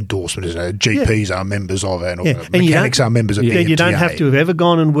endorsement, isn't it? GPs are members of it, or and mechanics are members of the You don't have to have ever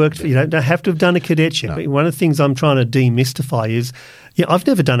gone and worked for, you don't have to have done a cadetship. No. But one of the things I'm trying to demystify is, I've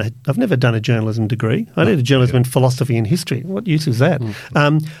never done a journalism degree. I did a journalism in philosophy and history. What use is that?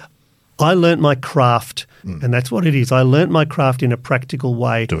 I learnt my craft, and that's what it is. I learnt my craft in a practical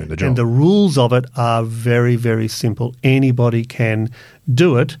way. Doing the job. And the rules of it are very, very simple. Anybody can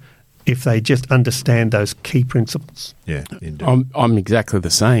do it if they just understand those key principles. Yeah, indeed. I'm exactly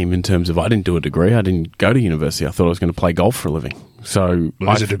the same in terms of I didn't do a degree. I didn't go to university. I thought I was going to play golf for a living. So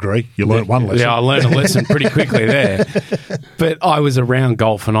there's a degree. You learnt one lesson. Yeah, I learned a lesson pretty quickly there. But I was around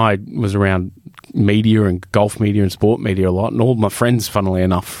golf and I was around media and golf media and sport media a lot. And all my friends, funnily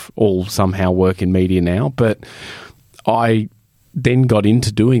enough, all somehow work in media now. But I then got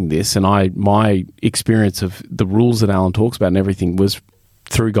into doing this, and my experience of the rules that Alan talks about and everything was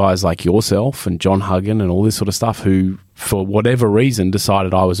through guys like yourself and John Huggan and all this sort of stuff who, for whatever reason,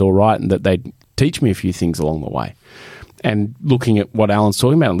 decided I was all right and that they'd teach me a few things along the way. And looking at what Alan's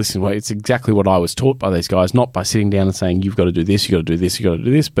talking about and listening, well, it's exactly what I was taught by these guys, not by sitting down and saying, you've got to do this, you've got to do this, you've got to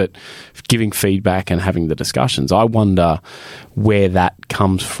do this, but giving feedback and having the discussions. I wonder where that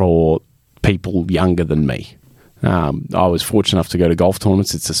comes for people younger than me. I was fortunate enough to go to golf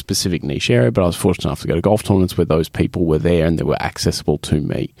tournaments. It's a specific niche area, but I was fortunate enough to go to golf tournaments where those people were there and they were accessible to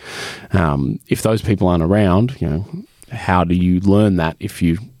me. If those people aren't around, how do you learn that if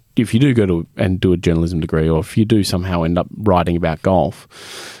you do go to and do a journalism degree, or if you do somehow end up writing about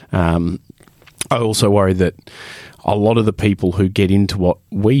golf? I also worry that a lot of the people who get into what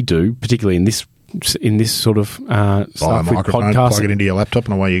we do, particularly in this sort of stuff with podcasting, plug it into your laptop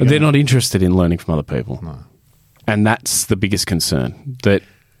and away you go. They're not interested in learning from other people. No. And that's the biggest concern, that,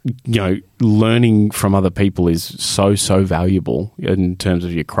 learning from other people is so, so valuable in terms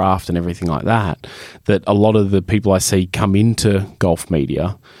of your craft and everything like that, that a lot of the people I see come into golf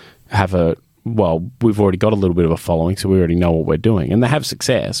media have we've already got a little bit of a following, so we already know what we're doing. And they have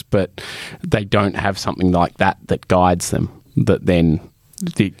success, but they don't have something like that guides them. that then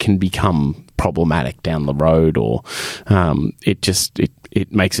it can become problematic down the road, or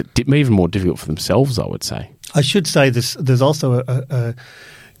it makes it even more difficult for themselves, I would say. I should say there's also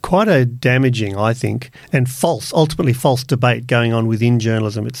quite a damaging, I think, and ultimately false debate going on within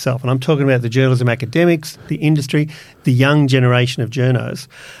journalism itself. And I'm talking about the journalism academics, the industry, the young generation of journos.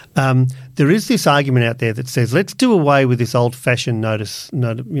 There is this argument out there that says, let's do away with this old-fashioned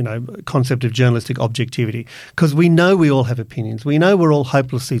concept of journalistic objectivity, because we know we all have opinions. We know we're all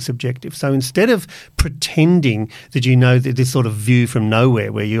hopelessly subjective. So instead of pretending that you know that this sort of view from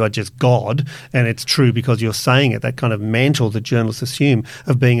nowhere where you are just God and it's true because you're saying it, that kind of mantle that journalists assume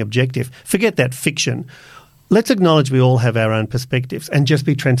of being objective, forget that fiction. Let's acknowledge we all have our own perspectives and just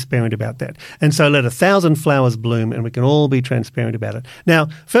be transparent about that. And so let 1,000 flowers bloom and we can all be transparent about it. Now,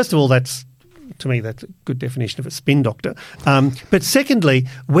 first of all, to me, that's a good definition of a spin doctor. But secondly,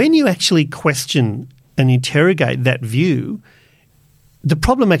 when you actually question and interrogate that view, the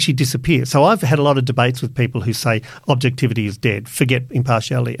problem actually disappears. So I've had a lot of debates with people who say objectivity is dead, forget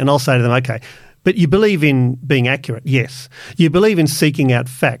impartiality. And I'll say to them, okay, but you believe in being accurate? Yes. You believe in seeking out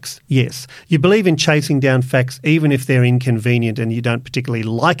facts? Yes. You believe in chasing down facts even if they're inconvenient and you don't particularly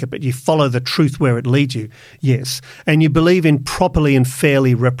like it, but you follow the truth where it leads you? Yes. And you believe in properly and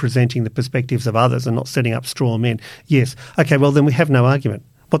fairly representing the perspectives of others and not setting up straw men? Yes. Okay, well then we have no argument.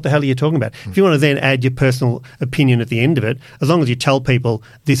 What the hell are you talking about? If you want to then add your personal opinion at the end of it, as long as you tell people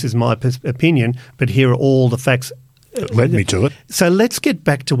this is my opinion, but here are all the facts that led me to it. So let's get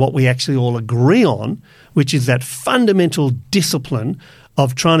back to what we actually all agree on, which is that fundamental discipline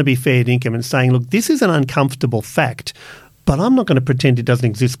of trying to be fair dinkum and saying, look, this is an uncomfortable fact, but I'm not going to pretend it doesn't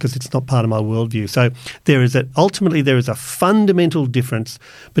exist because it's not part of my worldview. So ultimately there is a fundamental difference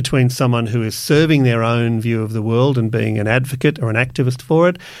between someone who is serving their own view of the world and being an advocate or an activist for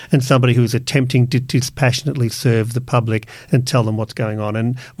it, and somebody who is attempting to dispassionately serve the public and tell them what's going on.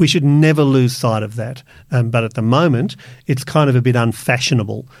 And we should never lose sight of that. But at the moment, it's kind of a bit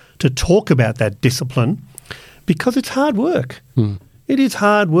unfashionable to talk about that discipline because it's hard work. It is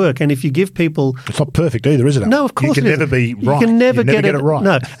hard work, and if you give people... It's not perfect either, is it? No, of course it isn't. You can never be right. You can never get it right.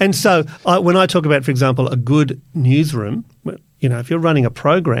 No, and so when I talk about, for example, a good newsroom, if you're running a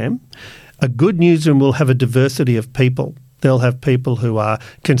program, a good newsroom will have a diversity of people. They'll have people who are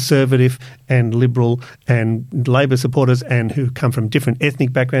conservative and liberal and Labor supporters and who come from different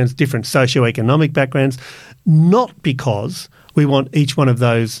ethnic backgrounds, different socioeconomic backgrounds, not because we want each one of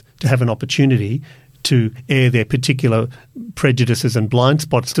those to have an opportunity to air their particular prejudices and blind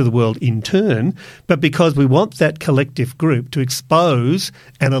spots to the world in turn, but because we want that collective group to expose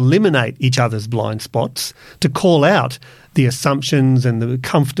and eliminate each other's blind spots, to call out the assumptions and the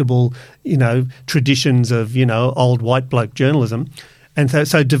comfortable, traditions of, old white bloke journalism. And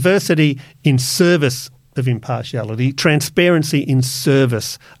so diversity in service of impartiality, transparency in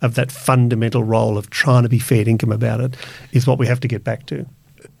service of that fundamental role of trying to be fair dinkum about it is what we have to get back to.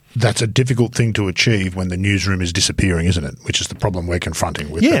 That's a difficult thing to achieve when the newsroom is disappearing, isn't it? Which is the problem we're confronting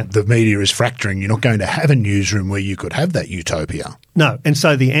with. Yeah. The media is fracturing. You're not going to have a newsroom where you could have that utopia. No. And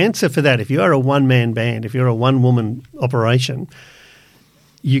so the answer for that, if you are a one-man band, if you're a one-woman operation,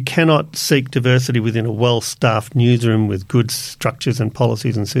 you cannot seek diversity within a well-staffed newsroom with good structures and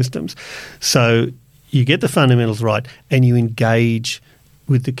policies and systems. So you get the fundamentals right and you engage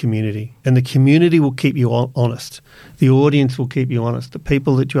with the community, and the community will keep you honest. The audience will keep you honest. The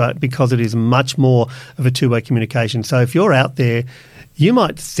people that you are, because it is much more of a two-way communication. So if you're out there, you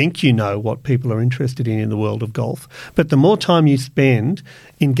might think you know what people are interested in the world of golf, but the more time you spend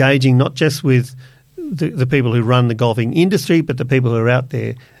engaging not just with the people who run the golfing industry, but the people who are out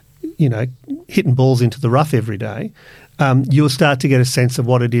there, hitting balls into the rough every day, you'll start to get a sense of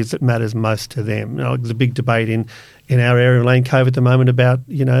what it is that matters most to them. There's a big debate in our area of Lane Cove at the moment about,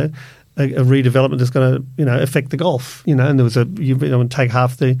 a redevelopment that's going to, affect the golf, and there was take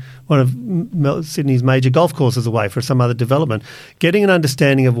one of Sydney's major golf courses away for some other development. Getting an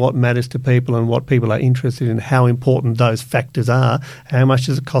understanding of what matters to people and what people are interested in, how important those factors are, how much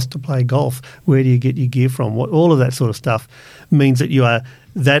does it cost to play golf, where do you get your gear from, all of that sort of stuff means that you are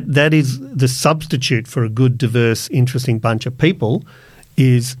that is the substitute for a good, diverse, interesting bunch of people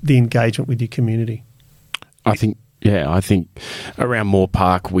is the engagement with your community. I think around Moore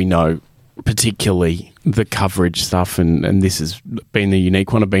Park we know particularly the coverage stuff, and this has been the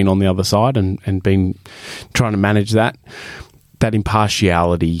unique one. I've been on the other side and been trying to manage that. That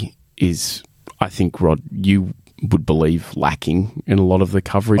impartiality is, I think, Rod, you would believe lacking in a lot of the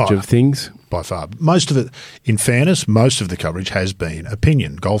coverage of things. By far. Most of it, in fairness, most of the coverage has been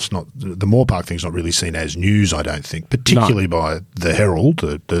opinion. Golf's not, the Moore Park thing's not really seen as news, I don't think, particularly by the Herald.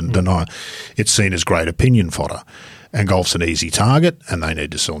 It's seen as great opinion fodder. and golf's an easy target, and they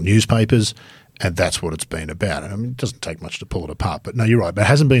need to sell newspapers, and that's what it's been about. I mean, it doesn't take much to pull it apart. But no, you're right. But it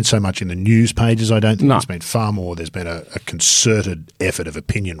hasn't been so much in the news pages, I don't think. No. It's been far more. There's been a concerted effort of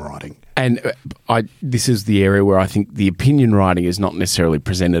opinion writing. And this is the area where I think the opinion writing is not necessarily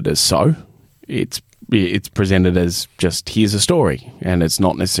presented as so. It's presented as just here's a story, and it's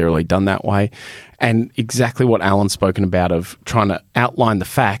not necessarily done that way. And exactly what Alan's spoken about of trying to outline the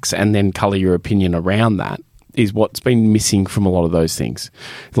facts and then colour your opinion around that is what's been missing from a lot of those things.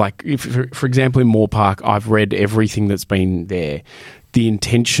 Like, if, for example, in Moore Park, I've read everything that's been there. The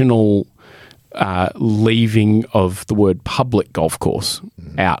intentional leaving of the word public golf course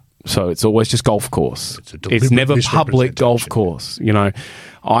out. So it's always just golf course. It's never public golf course. You know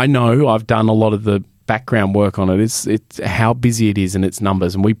I've done a lot of the background work on it. It's how busy it is and its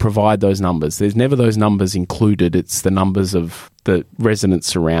numbers, and we provide those numbers. There's never those numbers included. It's the numbers of the residents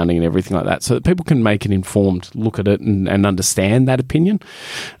surrounding and everything like that, so that people can make an informed look at it and understand that opinion.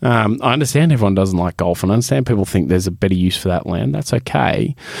 I understand everyone doesn't like golf, and I understand people think there's a better use for that land. That's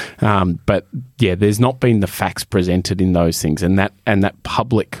okay. But yeah, there's not been the facts presented in those things, and that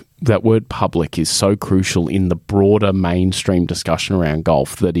public. That word public is so crucial in the broader mainstream discussion around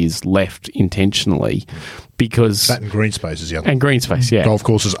golf that is left intentionally because... That and green space is the other. And green space, yeah. Golf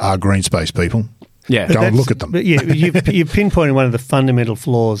courses are green space, people. Yeah. Go and look at them. But yeah, you've pinpointed one of the fundamental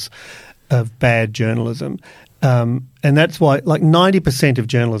flaws of bad journalism. And that's why, like, 90% of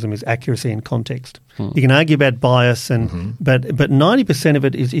journalism is accuracy and context. You can argue about bias, but 90% of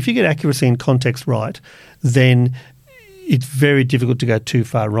it is, if you get accuracy and context right, then it's very difficult to go too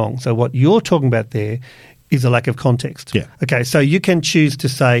far wrong. So what you're talking about there is a lack of context. Yeah. Okay, so you can choose to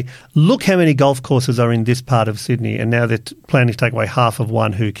say, look how many golf courses are in this part of Sydney, and now they're planning to take away half of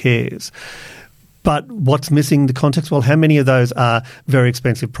one, who cares? But what's missing the context? Well, how many of those are very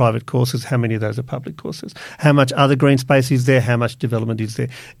expensive private courses? How many of those are public courses? How much other green space is there? How much development is there?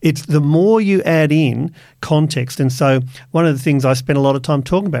 It's the more you add in context. And so one of the things I spend a lot of time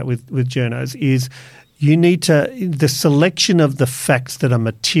talking about with journos is you need the selection of the facts that are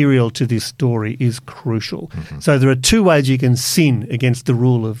material to this story is crucial. So there are two ways you can sin against the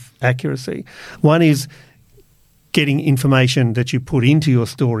rule of accuracy. One is getting information that you put into your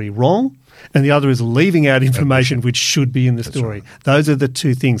story wrong, and the other is leaving out information which should be in the story. Right. Those are the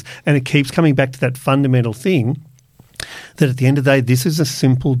two things. And it keeps coming back to that fundamental thing that at the end of the day, this is a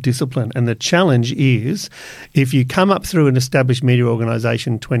simple discipline. And the challenge is, if you come up through an established media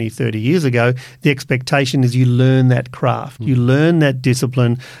organisation 20, 30 years ago, the expectation is you learn that craft. You learn that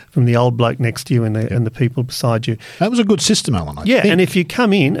discipline from the old bloke next to you and the people beside you. That was a good system, Alan, I think. And if you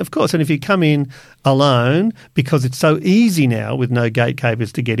come in, of course, and if you come in alone, because it's so easy now with no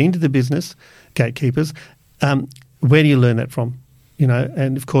gatekeepers to get into the business, gatekeepers, where do you learn that from? You know,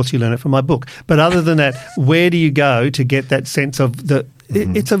 and of course you learn it from my book. But other than that, where do you go to get that sense of the?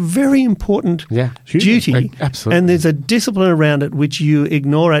 It's a very important duty, absolutely. And there's a discipline around it which you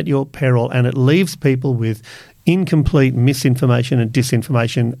ignore at your peril, and it leaves people with incomplete misinformation and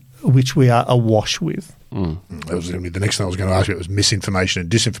disinformation, which we are awash with. That was going to be the next thing I was going to ask you. It was misinformation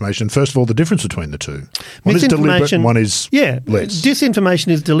and disinformation. First of all, the difference between the two. One is deliberate and one is less. Disinformation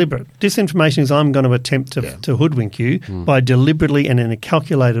is deliberate. Disinformation is I'm going to attempt to hoodwink you by deliberately and in a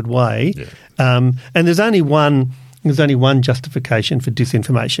calculated way. And there's only one justification for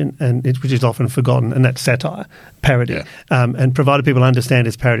disinformation, which is often forgotten, and that's satire, parody. And provided people understand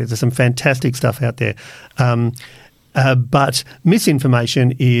it's parody, there's some fantastic stuff out there. But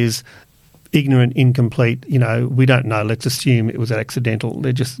misinformation is ignorant, incomplete, we don't know, let's assume it was accidental.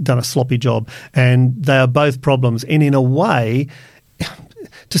 They've just done a sloppy job. And they are both problems. And in a way,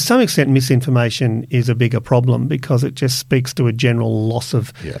 to some extent, misinformation is a bigger problem because it just speaks to a general loss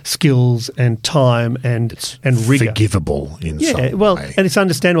of skills and time and rigour. Forgivable in some way. And it's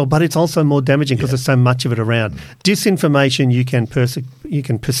understandable, but it's also more damaging because there's so much of it around. Disinformation you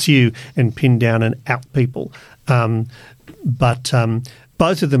can pursue and pin down and out people. But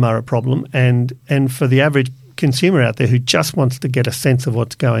both of them are a problem, and for the average consumer out there who just wants to get a sense of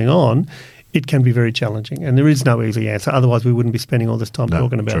what's going on, it can be very challenging, and there is no easy answer. Otherwise, we wouldn't be spending all this time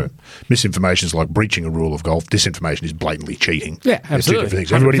talking about it. Misinformation is like breaching a rule of golf. Disinformation is blatantly cheating. Yeah, absolutely.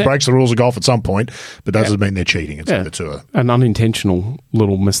 Things. Everybody breaks the rules of golf at some point, but that doesn't mean they're cheating. It's an unintentional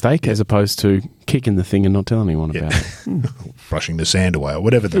little mistake as opposed to kicking the thing and not telling anyone about it. Brushing the sand away or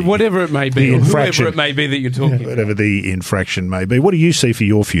whatever it may be, or whoever it may be that you're talking about. Whatever the infraction may be. What do you see for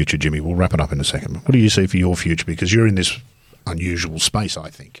your future, Jimmy? We'll wrap it up in a second. What do you see for your future? Because you're in this unusual space, I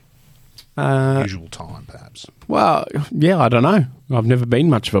think. Usual time, perhaps. Well, yeah, I don't know. I've never been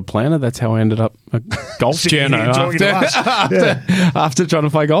much of a planner. That's how I ended up a golf journo after trying to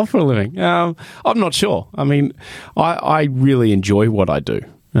play golf for a living. I'm not sure. I mean, I really enjoy what I do.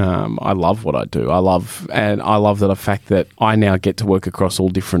 I love what I do. I love the fact that I now get to work across all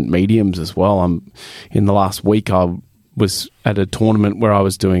different mediums as well. In the last week, I was at a tournament where I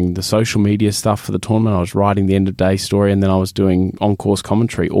was doing the social media stuff for the tournament. I was writing the end of day story, and then I was doing on-course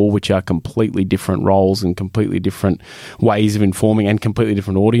commentary, all which are completely different roles and completely different ways of informing and completely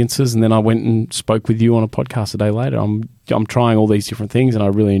different audiences. And then I went and spoke with you on a podcast a day later. I'm trying all these different things, and I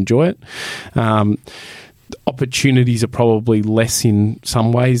really enjoy it. Opportunities are probably less in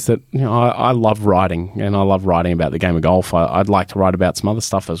some ways. That I love writing, and I love writing about the game of golf. I'd like to write about some other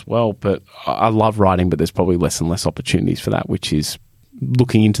stuff as well, but I love writing, but there's probably less and less opportunities for that, which is,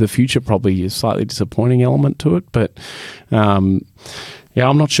 looking into the future, probably a slightly disappointing element to it. But I'm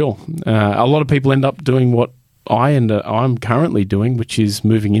not sure. A lot of people end up doing what I'm currently doing, which is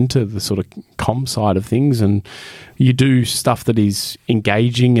moving into the sort of comm side of things, and you do stuff that is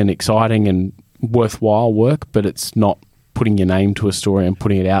engaging and exciting and worthwhile work, but it's not putting your name to a story and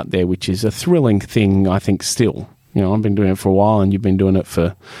putting it out there, which is a thrilling thing, I think, still. I've been doing it for a while, and you've been doing it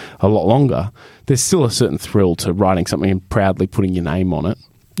for a lot longer. There's still a certain thrill to writing something and proudly putting your name on it.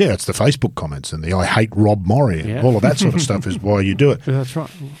 Yeah, it's the Facebook comments and the I hate Rob Morrie and all of that sort of stuff is why you do it. Yeah, that's right.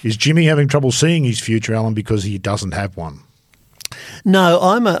 Is Jimmy having trouble seeing his future, Alan, because he doesn't have one? No,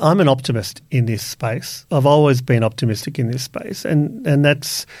 I'm an optimist in this space. I've always been optimistic in this space, and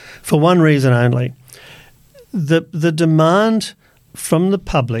that's for one reason only. The demand from the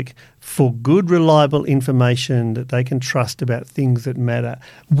public for good, reliable information that they can trust about things that matter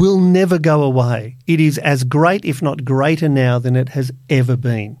will never go away. It is as great, if not greater now, than it has ever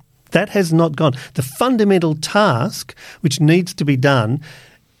been. That has not gone. The fundamental task which needs to be done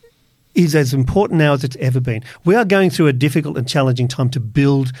is as important now as it's ever been. We are going through a difficult and challenging time to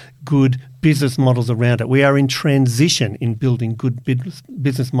build good business models around it. We are in transition in building good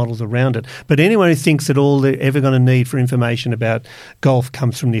business models around it. But anyone who thinks that all they're ever going to need for information about golf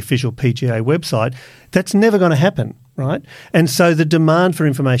comes from the official PGA website, that's never going to happen, right? And so the demand for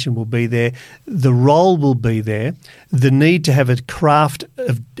information will be there. The role will be there. The need to have a craft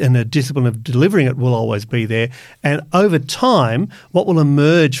and a discipline of delivering it will always be there. And over time, what will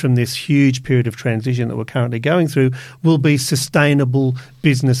emerge from this huge period of transition that we're currently going through will be sustainable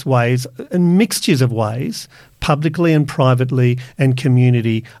business ways and mixtures of ways, publicly and privately and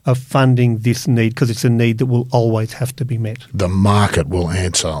community, of funding this need, because it's a need that will always have to be met. The market will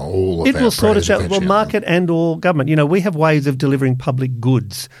answer all of it our will sort prayers itself. Well, eventually. market and or government. We have ways of delivering public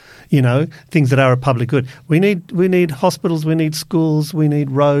goods, things that are a public good. We need hospitals, we need schools, we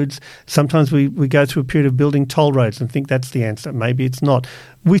need roads. Sometimes we go through a period of building toll roads and think that's the answer. Maybe it's not.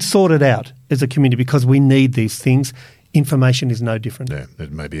 We sort it out as a community because we need these things. Information is no different. Yeah,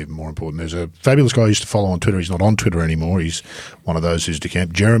 it may be even more important. There's a fabulous guy I used to follow on Twitter. He's not on Twitter anymore. He's one of those who's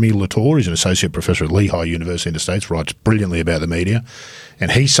decamped. Jeremy Latour. He's an associate professor at Lehigh University in the States, writes brilliantly about the media.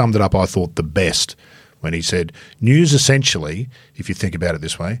 And he summed it up, I thought, the best when he said, news essentially, if you think about it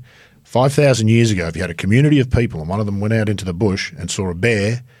this way, 5,000 years ago, if you had a community of people and one of them went out into the bush and saw a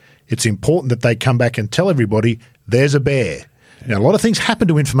bear, it's important that they come back and tell everybody there's a bear. Now, a lot of things happen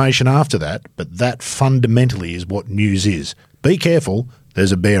to information after that, but that fundamentally is what news is. Be careful,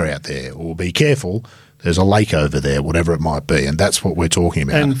 there's a bear out there, or be careful, there's a lake over there, whatever it might be, and that's what we're talking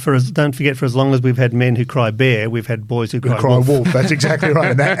about. And don't forget, for as long as we've had men who cry bear, we've had boys who cry wolf. That's exactly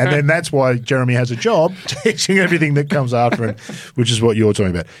right. And then that's why Jeremy has a job teaching everything that comes after it, which is what you're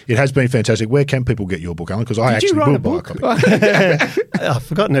talking about. It has been fantastic. Where can people get your book, Alan? Because I actually will buy a copy. I've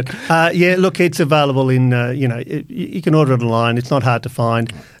forgotten it. Look, it's available in, you can order it online. It's not hard to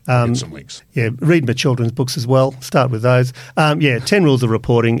find. Get some links. Yeah, read my children's books as well. Start with those. 10 Rules of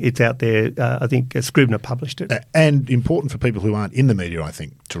Reporting. It's out there. I think Scribner published it. And important for people who aren't in the media, I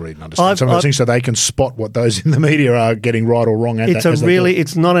think, to read and understand some of those things so they can spot what those in the media are getting right or wrong.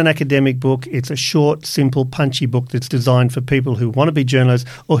 It's not an academic book. It's a short, simple, punchy book that's designed for people who want to be journalists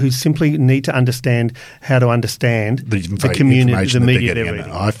or who simply need to understand how to understand the community, the media they're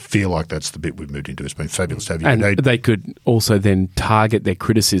reading. I feel like that's the bit we've moved into. It's been fabulous to have you. And they could also then target their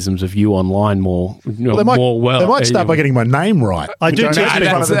criticisms of you online more. They might start by getting my name right. I do teach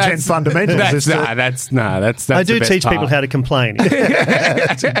one of the 10 fundamentals. I do teach people how to complain.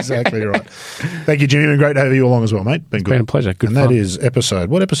 That's exactly right. Thank you, Jimmy. Been great to have you along as well, mate. Been good. Been a pleasure. Good and fun. That is episode.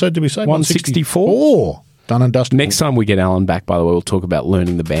 What episode did we say? 164. Done and dusted. Next time we get Alan back, by the way, we'll talk about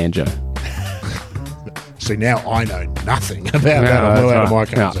learning the banjo. See, now I know nothing about that. I'm well out of my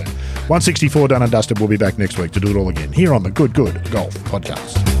comfort zone. 164 done and dusted. We'll be back next week to do it all again here on the Good Golf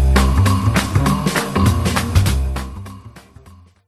Podcast.